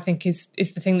also I think is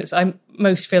the thing that I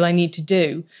most feel I need to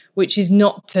do, which is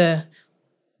not to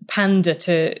pander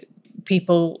to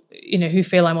people, who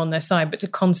feel I'm on their side, but to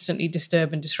constantly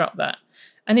disturb and disrupt that.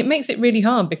 And it makes it really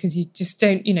hard, because you just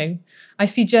don't, I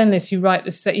see journalists who write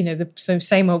the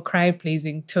same old crowd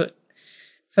pleasing tut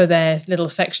for their little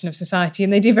section of society,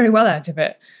 and they do very well out of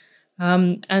it.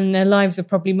 And their lives are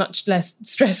probably much less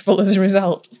stressful as a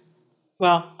result.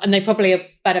 Well, and they probably are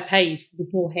better paid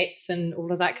with more hits and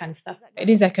all of that kind of stuff. It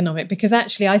is economic, because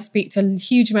actually I speak to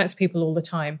huge amounts of people all the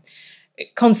time.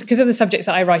 Because of the subjects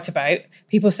that I write about,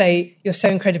 people say, you're so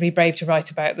incredibly brave to write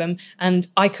about them. And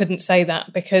I couldn't say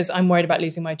that because I'm worried about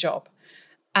losing my job.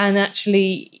 And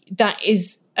actually, that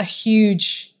is a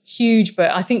huge,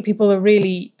 but I think people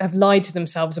have lied to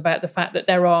themselves about the fact that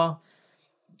there are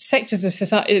sectors of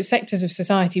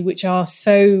society which are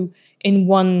so in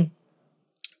one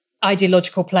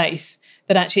ideological place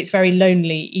that actually it's very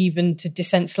lonely even to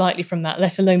dissent slightly from that,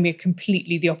 let alone be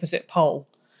completely the opposite pole.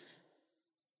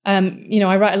 I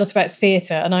write a lot about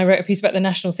theatre, and I wrote a piece about the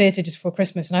National Theatre just before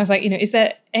Christmas, and I was like, is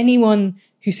there anyone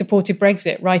who supported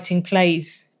Brexit writing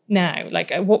plays now?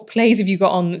 Like, what plays have you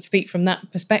got on that speak from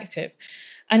that perspective?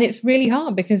 And it's really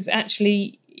hard because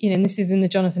actually, and this is in the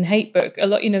Jonathan Haidt book, a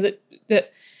lot,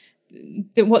 that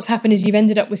what's happened is you've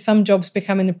ended up with some jobs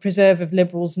becoming the preserve of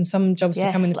liberals and some jobs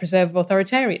becoming the preserve of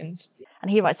authoritarians. And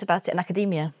he writes about it in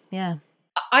academia. Yeah.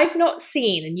 I've not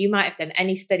seen, and you might have done,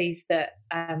 any studies that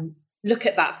look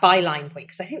at that byline point,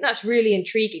 because I think that's really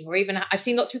intriguing. Or even I've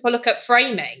seen lots of people look at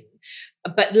framing,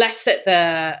 but less at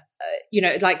the,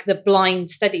 like the blind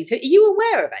studies. Are you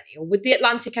aware of any, or would The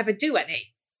Atlantic ever do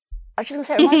any? I was just going to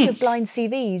say, it reminds me of blind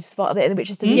CVs, which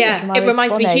is the research from it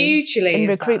reminds me hugely in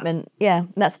recruitment. That. Yeah,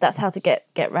 and that's how to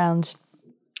get round.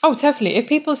 Oh, definitely. If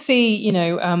people see,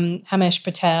 Hamesh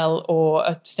Patel or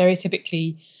a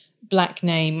stereotypically Black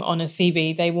name on a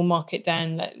CV, they will mark it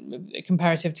down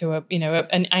comparative to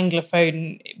an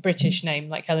Anglophone British name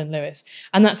like Helen Lewis,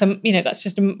 and that's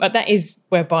that is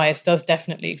where bias does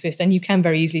definitely exist, and you can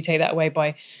very easily take that away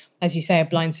by, as you say, a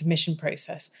blind submission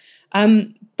process.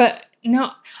 But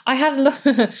no, I had a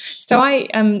look. So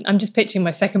I'm just pitching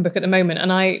my second book at the moment,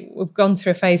 and I've gone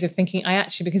through a phase of thinking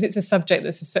because it's a subject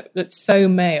that's so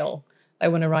male I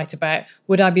want to write about,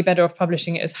 would I be better off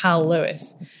publishing it as Hal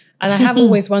Lewis? And I have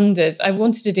always wondered, I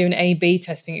wanted to do an A/B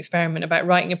testing experiment about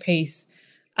writing a piece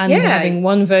and having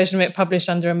one version of it published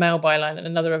under a male byline and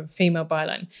another of a female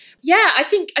byline. Yeah, I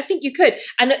think you could.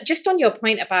 And just on your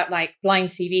point about like blind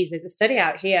CVs, there's a study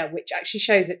out here which actually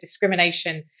shows that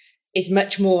discrimination is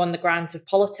much more on the grounds of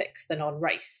politics than on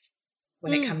race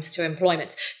when it comes to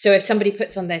employment. So if somebody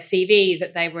puts on their CV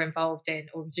that they were involved in,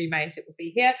 or resume as it would be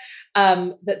here,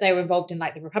 that they were involved in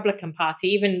like the Republican Party,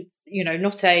 even,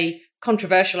 not a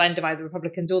controversial end of either the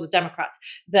Republicans or the Democrats,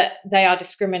 that they are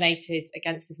discriminated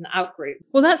against as an outgroup.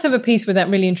 Well, that's of a piece with that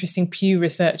really interesting Pew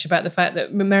research about the fact that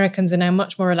Americans are now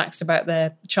much more relaxed about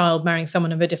their child marrying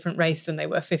someone of a different race than they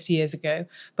were 50 years ago,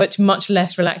 but much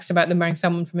less relaxed about them marrying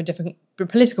someone from a different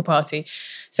political party.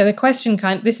 So the question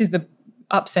this is the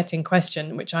upsetting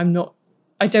question, which I worry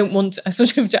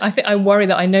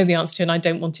that I know the answer to, and I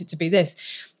don't want it to be this,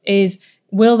 is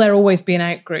will there always be an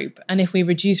outgroup? And if we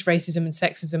reduce racism and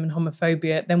sexism and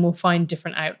homophobia, then we'll find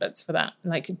different outlets for that.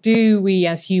 Like, do we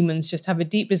as humans just have a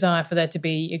deep desire for there to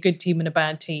be a good team and a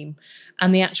bad team?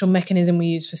 And the actual mechanism we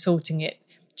use for sorting it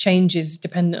changes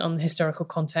dependent on the historical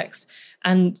context.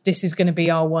 And this is going to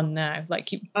be our one now. Like,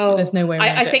 there's no way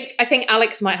around it. I think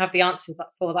Alex might have the answer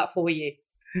for you.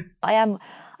 I am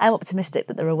optimistic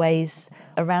that there are ways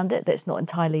around it, that it's not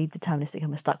entirely deterministic and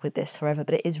we're stuck with this forever,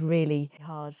 but it is really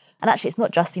hard. And actually, it's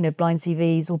not just, blind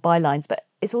CVs or bylines, but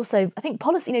it's also, I think,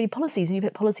 policies, when you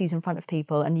put policies in front of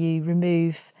people and you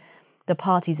remove the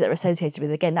parties that are associated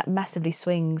with it, again, that massively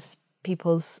swings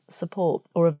people's support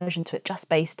or aversion to it just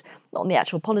based not on the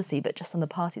actual policy, but just on the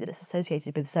party that it's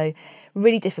associated with. So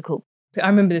really difficult. I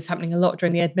remember this happening a lot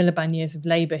during the Ed Miliband years of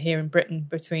Labour here in Britain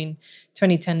between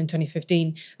 2010 and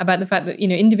 2015, about the fact that,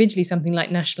 individually something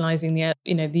like nationalising the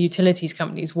utilities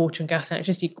companies, water and gas and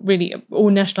electricity, really,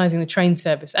 or nationalising the train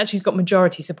service, actually has got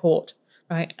majority support,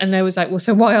 right? And I was like, well,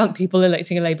 so why aren't people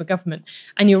electing a Labour government?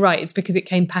 And you're right, it's because it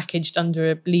came packaged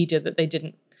under a leader that they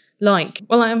didn't like.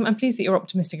 Well, I'm pleased that you're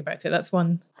optimistic about it. That's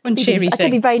one cheery thing. I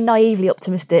could be very naively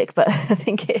optimistic, but I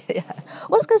think yeah.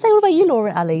 What I was going to say, what about you,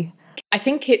 Laura and Ali? I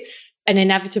think it's an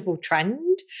inevitable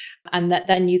trend, and that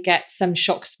then you get some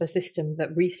shocks to the system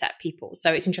that reset people.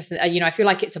 So it's interesting. I feel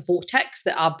like it's a vortex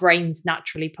that our brains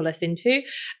naturally pull us into,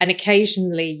 and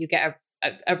occasionally you get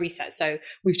a reset. So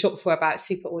we've talked before about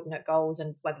superordinate goals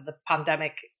and whether the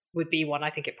pandemic would be one. I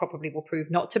think it probably will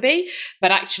prove not to be, but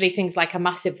actually things like a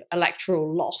massive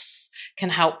electoral loss can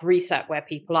help reset where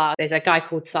people are. There's a guy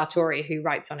called Sartori who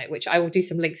writes on it, which I will do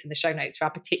some links in the show notes for our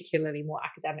particularly more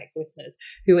academic listeners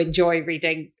who enjoy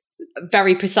reading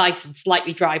very precise and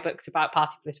slightly dry books about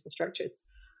party political structures.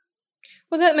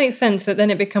 Well, that makes sense, that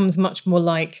then it becomes much more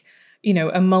like,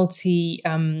 a multi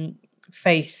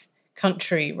faith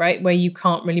country, right, where you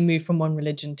can't really move from one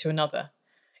religion to another.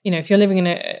 If you're living in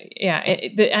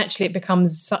it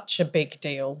becomes such a big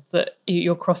deal that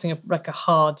you're crossing a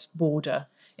hard border,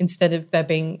 instead of there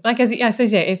being,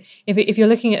 if you're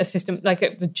looking at a system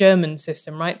like the German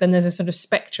system, right, then there's a sort of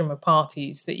spectrum of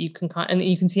parties that you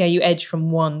can see how you edge from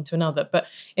one to another. But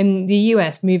in the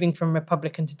US, moving from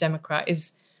Republican to Democrat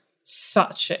is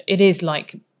it is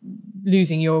like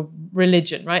losing your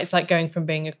religion, right? It's like going from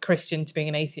being a Christian to being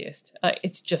an atheist.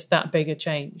 It's just that big a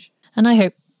change. And I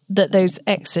hope that those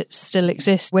exits still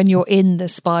exist. When you're in the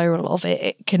spiral of it,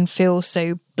 it can feel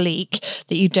so bleak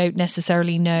that you don't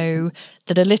necessarily know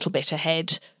that a little bit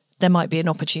ahead there might be an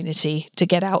opportunity to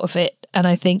get out of it. And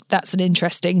I think that's an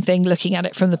interesting thing, looking at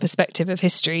it from the perspective of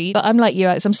history. But I'm like you,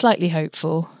 Alex, I'm slightly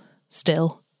hopeful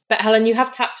still. But Helen, you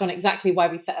have tapped on exactly why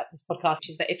we set up this podcast, which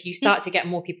is that if you start to get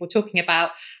more people talking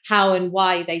about how and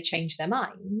why they change their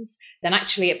minds, then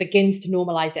actually it begins to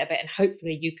normalise it a bit, and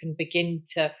hopefully you can begin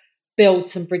to build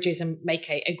some bridges and make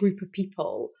a group of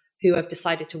people who have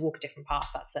decided to walk a different path.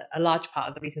 That's a large part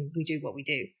of the reason we do what we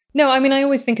do. No, I mean, I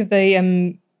always think of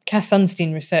the Cass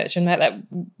Sunstein research and that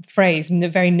phrase, and the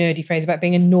very nerdy phrase about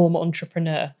being a norm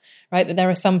entrepreneur, right? That there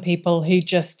are some people who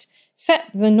just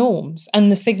set the norms and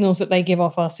the signals that they give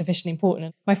off are sufficiently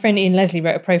important. My friend Ian Leslie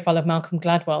wrote a profile of Malcolm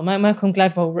Gladwell. Malcolm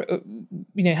Gladwell,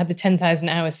 had the 10,000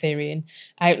 hours theory in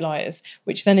Outliers,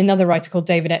 which then another writer called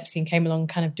David Epstein came along and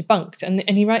kind of debunked.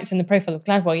 And he writes in the profile of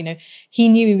Gladwell, he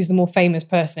knew he was the more famous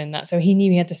person in that, so he knew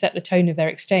he had to set the tone of their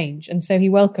exchange. And so he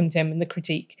welcomed him in the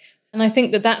critique. And I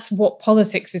think that that's what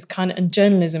politics is and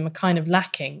journalism are kind of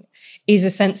lacking, is a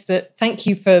sense that thank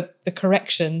you for the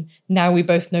correction. Now we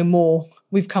both know more.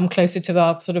 We've come closer to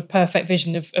our sort of perfect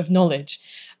vision of knowledge,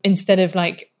 instead of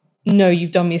like, no,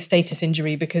 you've done me a status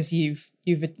injury because you've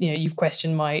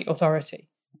questioned my authority.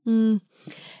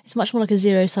 It's much more like a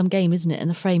zero-sum game, isn't it? And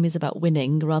the frame is about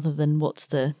winning rather than what's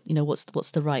the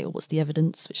right or what's the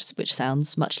evidence, which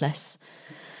sounds much less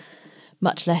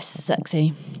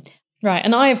sexy. Right.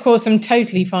 And I, of course, am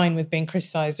totally fine with being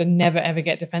criticised and never, ever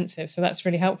get defensive. So that's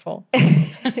really helpful.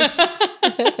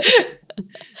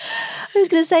 I was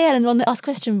going to say, Ellen, the last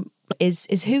question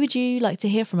is who would you like to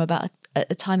hear from about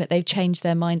a time that they've changed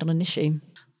their mind on an issue?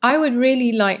 I would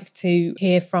really like to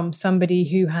hear from somebody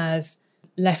who has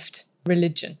left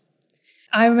religion.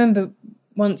 I remember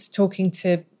once talking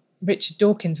to Richard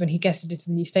Dawkins when he guested into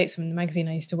the New Statesman, the magazine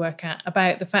I used to work at,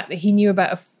 about the fact that he knew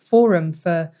about a forum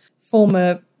for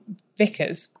former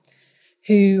vicars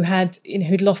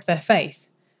who'd lost their faith.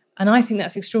 And I think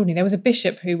that's extraordinary. There was a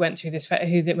bishop who went through this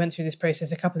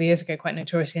process a couple of years ago, quite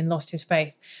notoriously, and lost his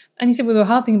faith. And he said, well, the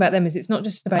hard thing about them is it's not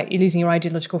just about you losing your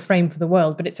ideological frame for the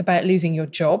world, but it's about losing your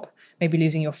job, maybe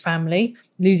losing your family,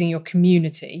 losing your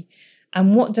community.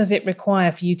 And what does it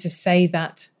require for you to say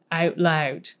that out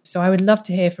loud? So I would love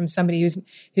to hear from somebody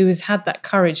who has had that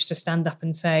courage to stand up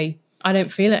and say, I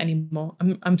don't feel it anymore.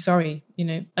 I'm sorry,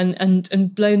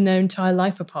 and blown their entire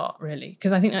life apart, really.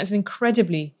 Because I think that's an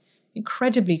incredibly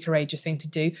courageous thing to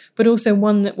do, but also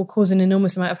one that will cause an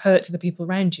enormous amount of hurt to the people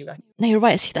around you. No, you're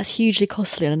right. That's hugely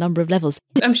costly on a number of levels.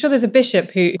 I'm sure there's a bishop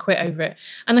who quit over it.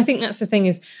 And I think that's the thing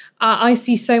is, I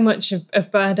see so much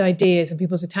of bad ideas and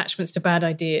people's attachments to bad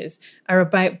ideas are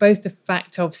about both the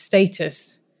fact of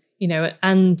status,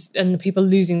 and the people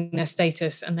losing their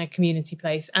status and their community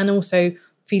place, and also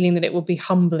feeling that it will be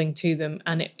humbling to them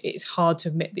and it's hard to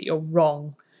admit that you're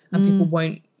wrong and people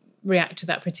won't react to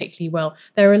that particularly well.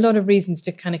 There are a lot of reasons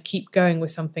to kind of keep going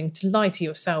with something, to lie to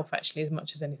yourself actually as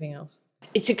much as anything else.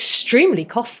 It's extremely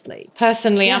costly,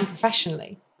 personally and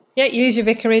professionally. Yeah, you lose your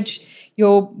vicarage,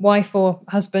 your wife or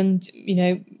husband,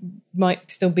 might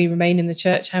still remain in the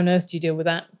church. How on earth do you deal with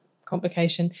that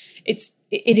complication? It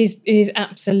is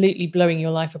absolutely blowing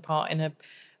your life apart in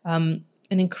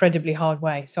an incredibly hard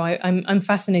way. So I'm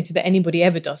fascinated that anybody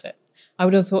ever does it. I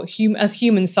would have thought as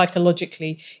humans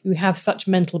psychologically, you have such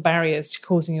mental barriers to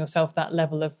causing yourself that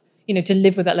level of, to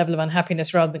live with that level of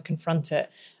unhappiness rather than confront it.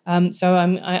 So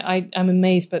I'm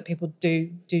amazed that people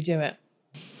do it.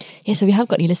 Yeah, so we have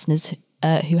got any listeners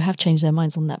who have changed their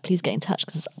minds on that. Please get in touch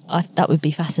because that would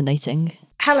be fascinating.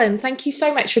 Helen, thank you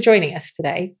so much for joining us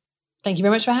today. Thank you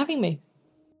very much for having me.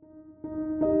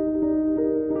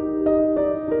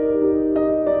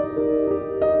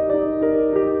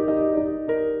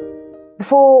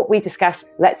 Before we discuss,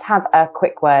 let's have a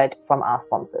quick word from our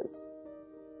sponsors.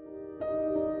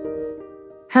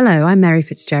 Hello, I'm Mary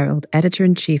Fitzgerald,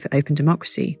 Editor-in-Chief at Open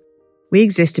Democracy. We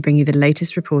exist to bring you the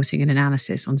latest reporting and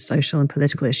analysis on social and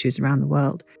political issues around the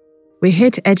world. We're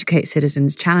here to educate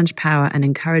citizens, challenge power, and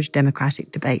encourage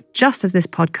democratic debate, just as this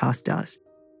podcast does.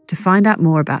 To find out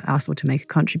more about us or to make a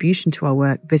contribution to our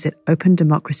work, visit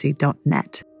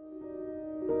opendemocracy.net.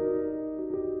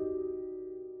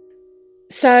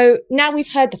 So now we've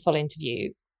heard the full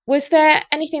interview, was there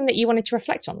anything that you wanted to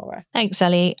reflect on, Laura? Thanks,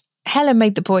 Ellie. Helen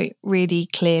made the point really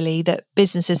clearly that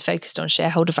businesses focused on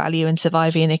shareholder value and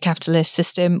surviving in a capitalist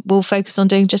system will focus on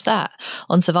doing just that,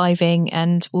 on surviving,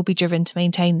 and will be driven to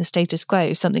maintain the status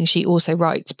quo, something she also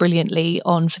writes brilliantly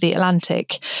on for The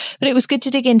Atlantic. But it was good to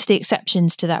dig into the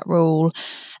exceptions to that rule.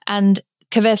 And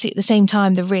conversely, at the same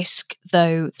time, the risk,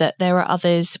 though, that there are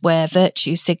others where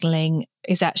virtue signalling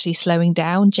is actually slowing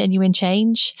down genuine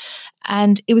change.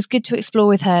 And it was good to explore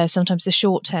with her sometimes the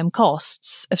short-term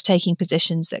costs of taking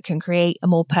positions that can create a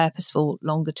more purposeful,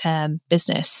 longer-term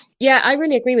business. Yeah, I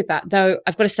really agree with that, though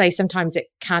I've got to say sometimes it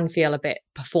can feel a bit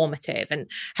performative. And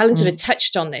Helen sort of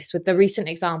touched on this with the recent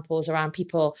examples around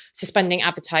people suspending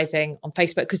advertising on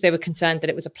Facebook because they were concerned that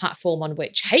it was a platform on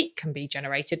which hate can be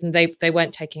generated, and they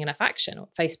weren't taking enough action on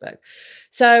Facebook.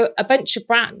 So a bunch of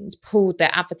brands pulled their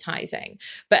advertising.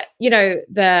 But,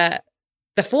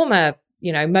 the former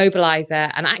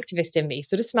mobilizer and activist in me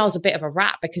sort of smells a bit of a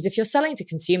rat, because if you're selling to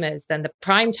consumers, then the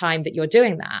prime time that you're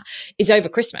doing that is over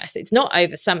Christmas. It's not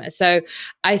over summer. So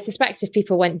I suspect if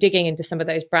people went digging into some of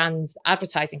those brands'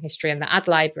 advertising history and the ad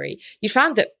library, you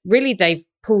found that really they've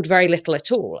pulled very little at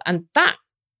all. And that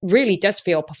really does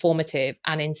feel performative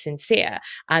and insincere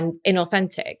and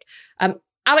inauthentic.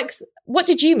 Alex, what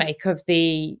did you make of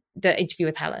the interview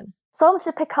with Helen? So I wanted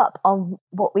to pick up on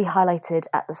what we highlighted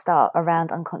at the start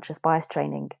around unconscious bias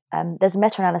training. There's a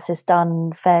meta-analysis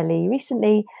done fairly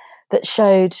recently that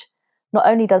showed not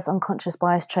only does unconscious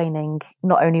bias training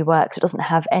not only work, it doesn't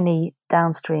have any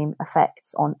downstream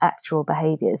effects on actual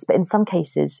behaviours, but in some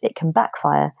cases it can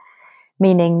backfire,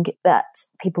 meaning that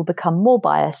people become more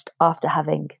biased after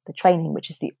having the training,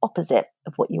 which is the opposite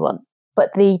of what you want.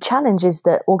 But the challenge is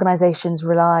that organisations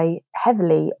rely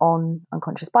heavily on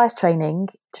unconscious bias training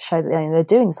to show that they're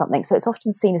doing something. So it's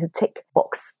often seen as a tick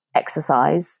box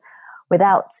exercise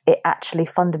without it actually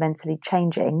fundamentally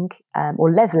changing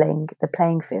or levelling the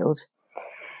playing field.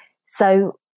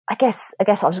 So I guess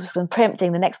I was just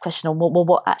preempting the next question on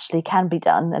what actually can be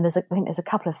done. And I think there's a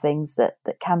couple of things that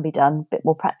can be done a bit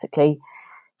more practically.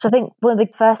 So I think one of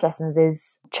the first lessons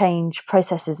is change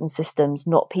processes and systems,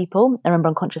 not people. I remember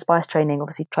unconscious bias training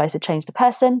obviously tries to change the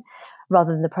person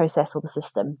rather than the process or the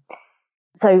system.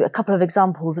 So a couple of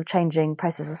examples of changing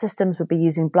processes or systems would be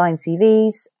using blind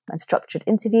CVs and structured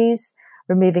interviews,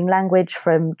 removing language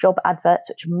from job adverts,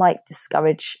 which might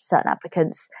discourage certain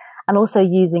applicants, and also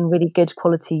using really good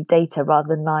quality data rather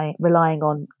than relying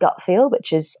on gut feel,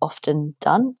 which is often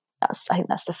done. I think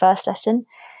that's the first lesson.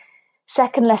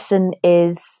 Second lesson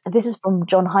is, this is from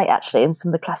John Haidt actually, and some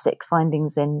of the classic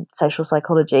findings in social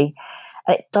psychology.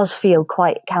 It does feel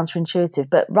quite counterintuitive,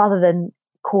 but rather than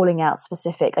calling out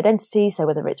specific identities, so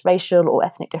whether it's racial or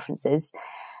ethnic differences,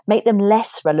 make them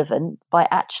less relevant by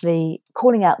actually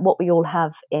calling out what we all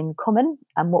have in common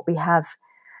and what we have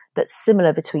that's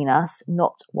similar between us,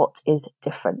 not what is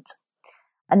different.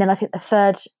 And then I think the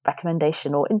third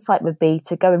recommendation or insight would be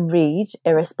to go and read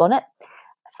Iris Bohnet.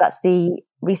 So that's the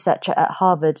researcher at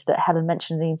Harvard that Helen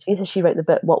mentioned in the interview. So she wrote the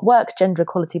book, What Works? Gender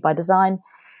Equality by Design.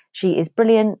 She is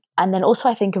brilliant. And then also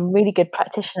I think a really good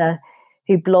practitioner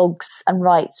who blogs and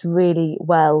writes really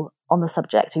well on the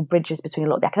subject, who bridges between a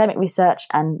lot of the academic research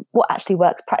and what actually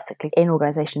works practically in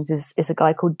organisations is a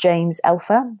guy called James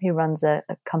Elfer, who runs a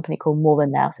company called More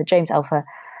Than Now. So James Elfer,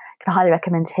 can highly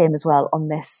recommend him as well on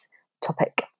this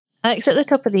topic. Alex, at the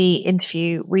top of the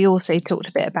interview, we also talked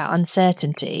a bit about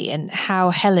uncertainty and how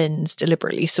Helen's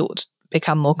deliberately sought to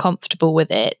become more comfortable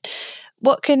with it.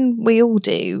 What can we all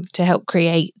do to help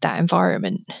create that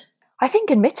environment? I think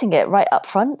admitting it right up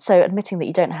front. So admitting that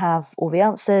you don't have all the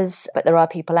answers, but there are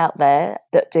people out there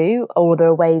that do, or there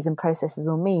are ways and processes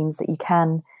or means that you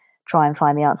can try and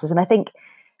find the answers. And I think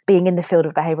being in the field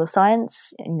of behavioural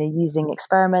science, using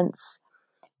experiments,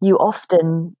 you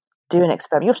often do an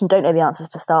experiment. You often don't know the answers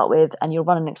to start with, and you'll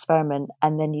run an experiment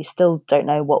and then you still don't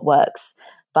know what works.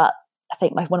 But I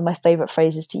think one of my favourite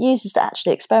phrases to use is that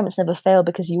actually experiments never fail,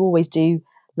 because you always do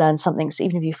learn something. So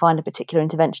even if you find a particular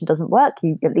intervention doesn't work,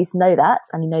 you at least know that,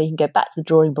 and you can go back to the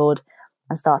drawing board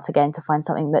and start again to find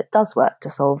something that does work to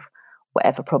solve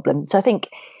whatever problem. So I think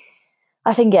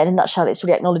yeah, in a nutshell, it's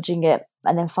really acknowledging it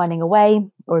and then finding a way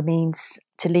or a means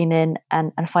to lean in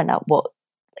and find out what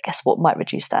might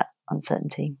reduce that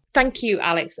uncertainty. Thank you,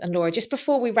 Alex and Laura. Just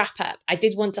before we wrap up, I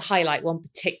did want to highlight one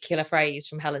particular phrase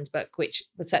from Helen's book, which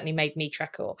certainly made me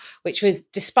chuckle, which was,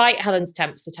 despite Helen's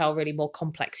attempts to tell really more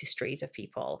complex histories of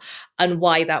people and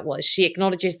why that was, she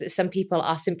acknowledges that some people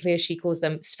are simply, as she calls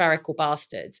them, spherical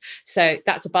bastards. So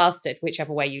that's a bastard,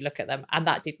 whichever way you look at them. And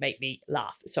that did make me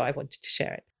laugh. So I wanted to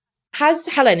share it. Has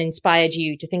Helen inspired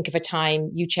you to think of a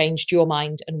time you changed your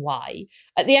mind and why?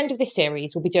 At the end of this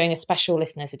series, we'll be doing a special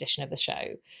listeners edition of the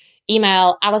show.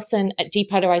 Email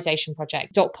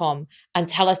alison@depolarizationproject.com and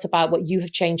tell us about what you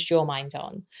have changed your mind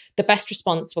on. The best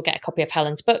response will get a copy of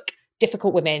Helen's book,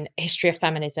 Difficult Women, A History of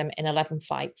Feminism in 11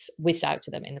 Fights, whizzed out to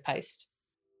them in the post.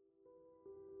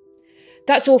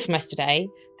 That's all from us today.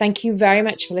 Thank you very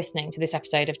much for listening to this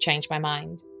episode of Change My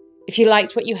Mind. If you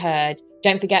liked what you heard,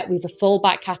 don't forget we've a full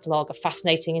back catalogue of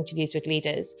fascinating interviews with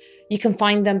leaders. You can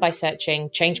find them by searching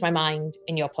Change My Mind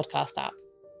in your podcast app.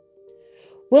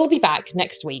 We'll be back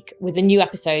next week with a new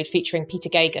episode featuring Peter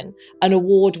Geoghegan, an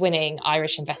award-winning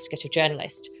Irish investigative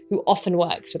journalist who often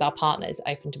works with our partners,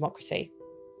 Open Democracy.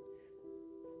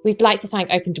 We'd like to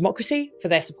thank Open Democracy for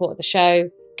their support of the show,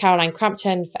 Caroline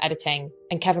Crampton for editing,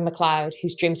 and Kevin MacLeod,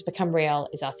 whose Dreams Become Real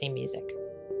is our theme music.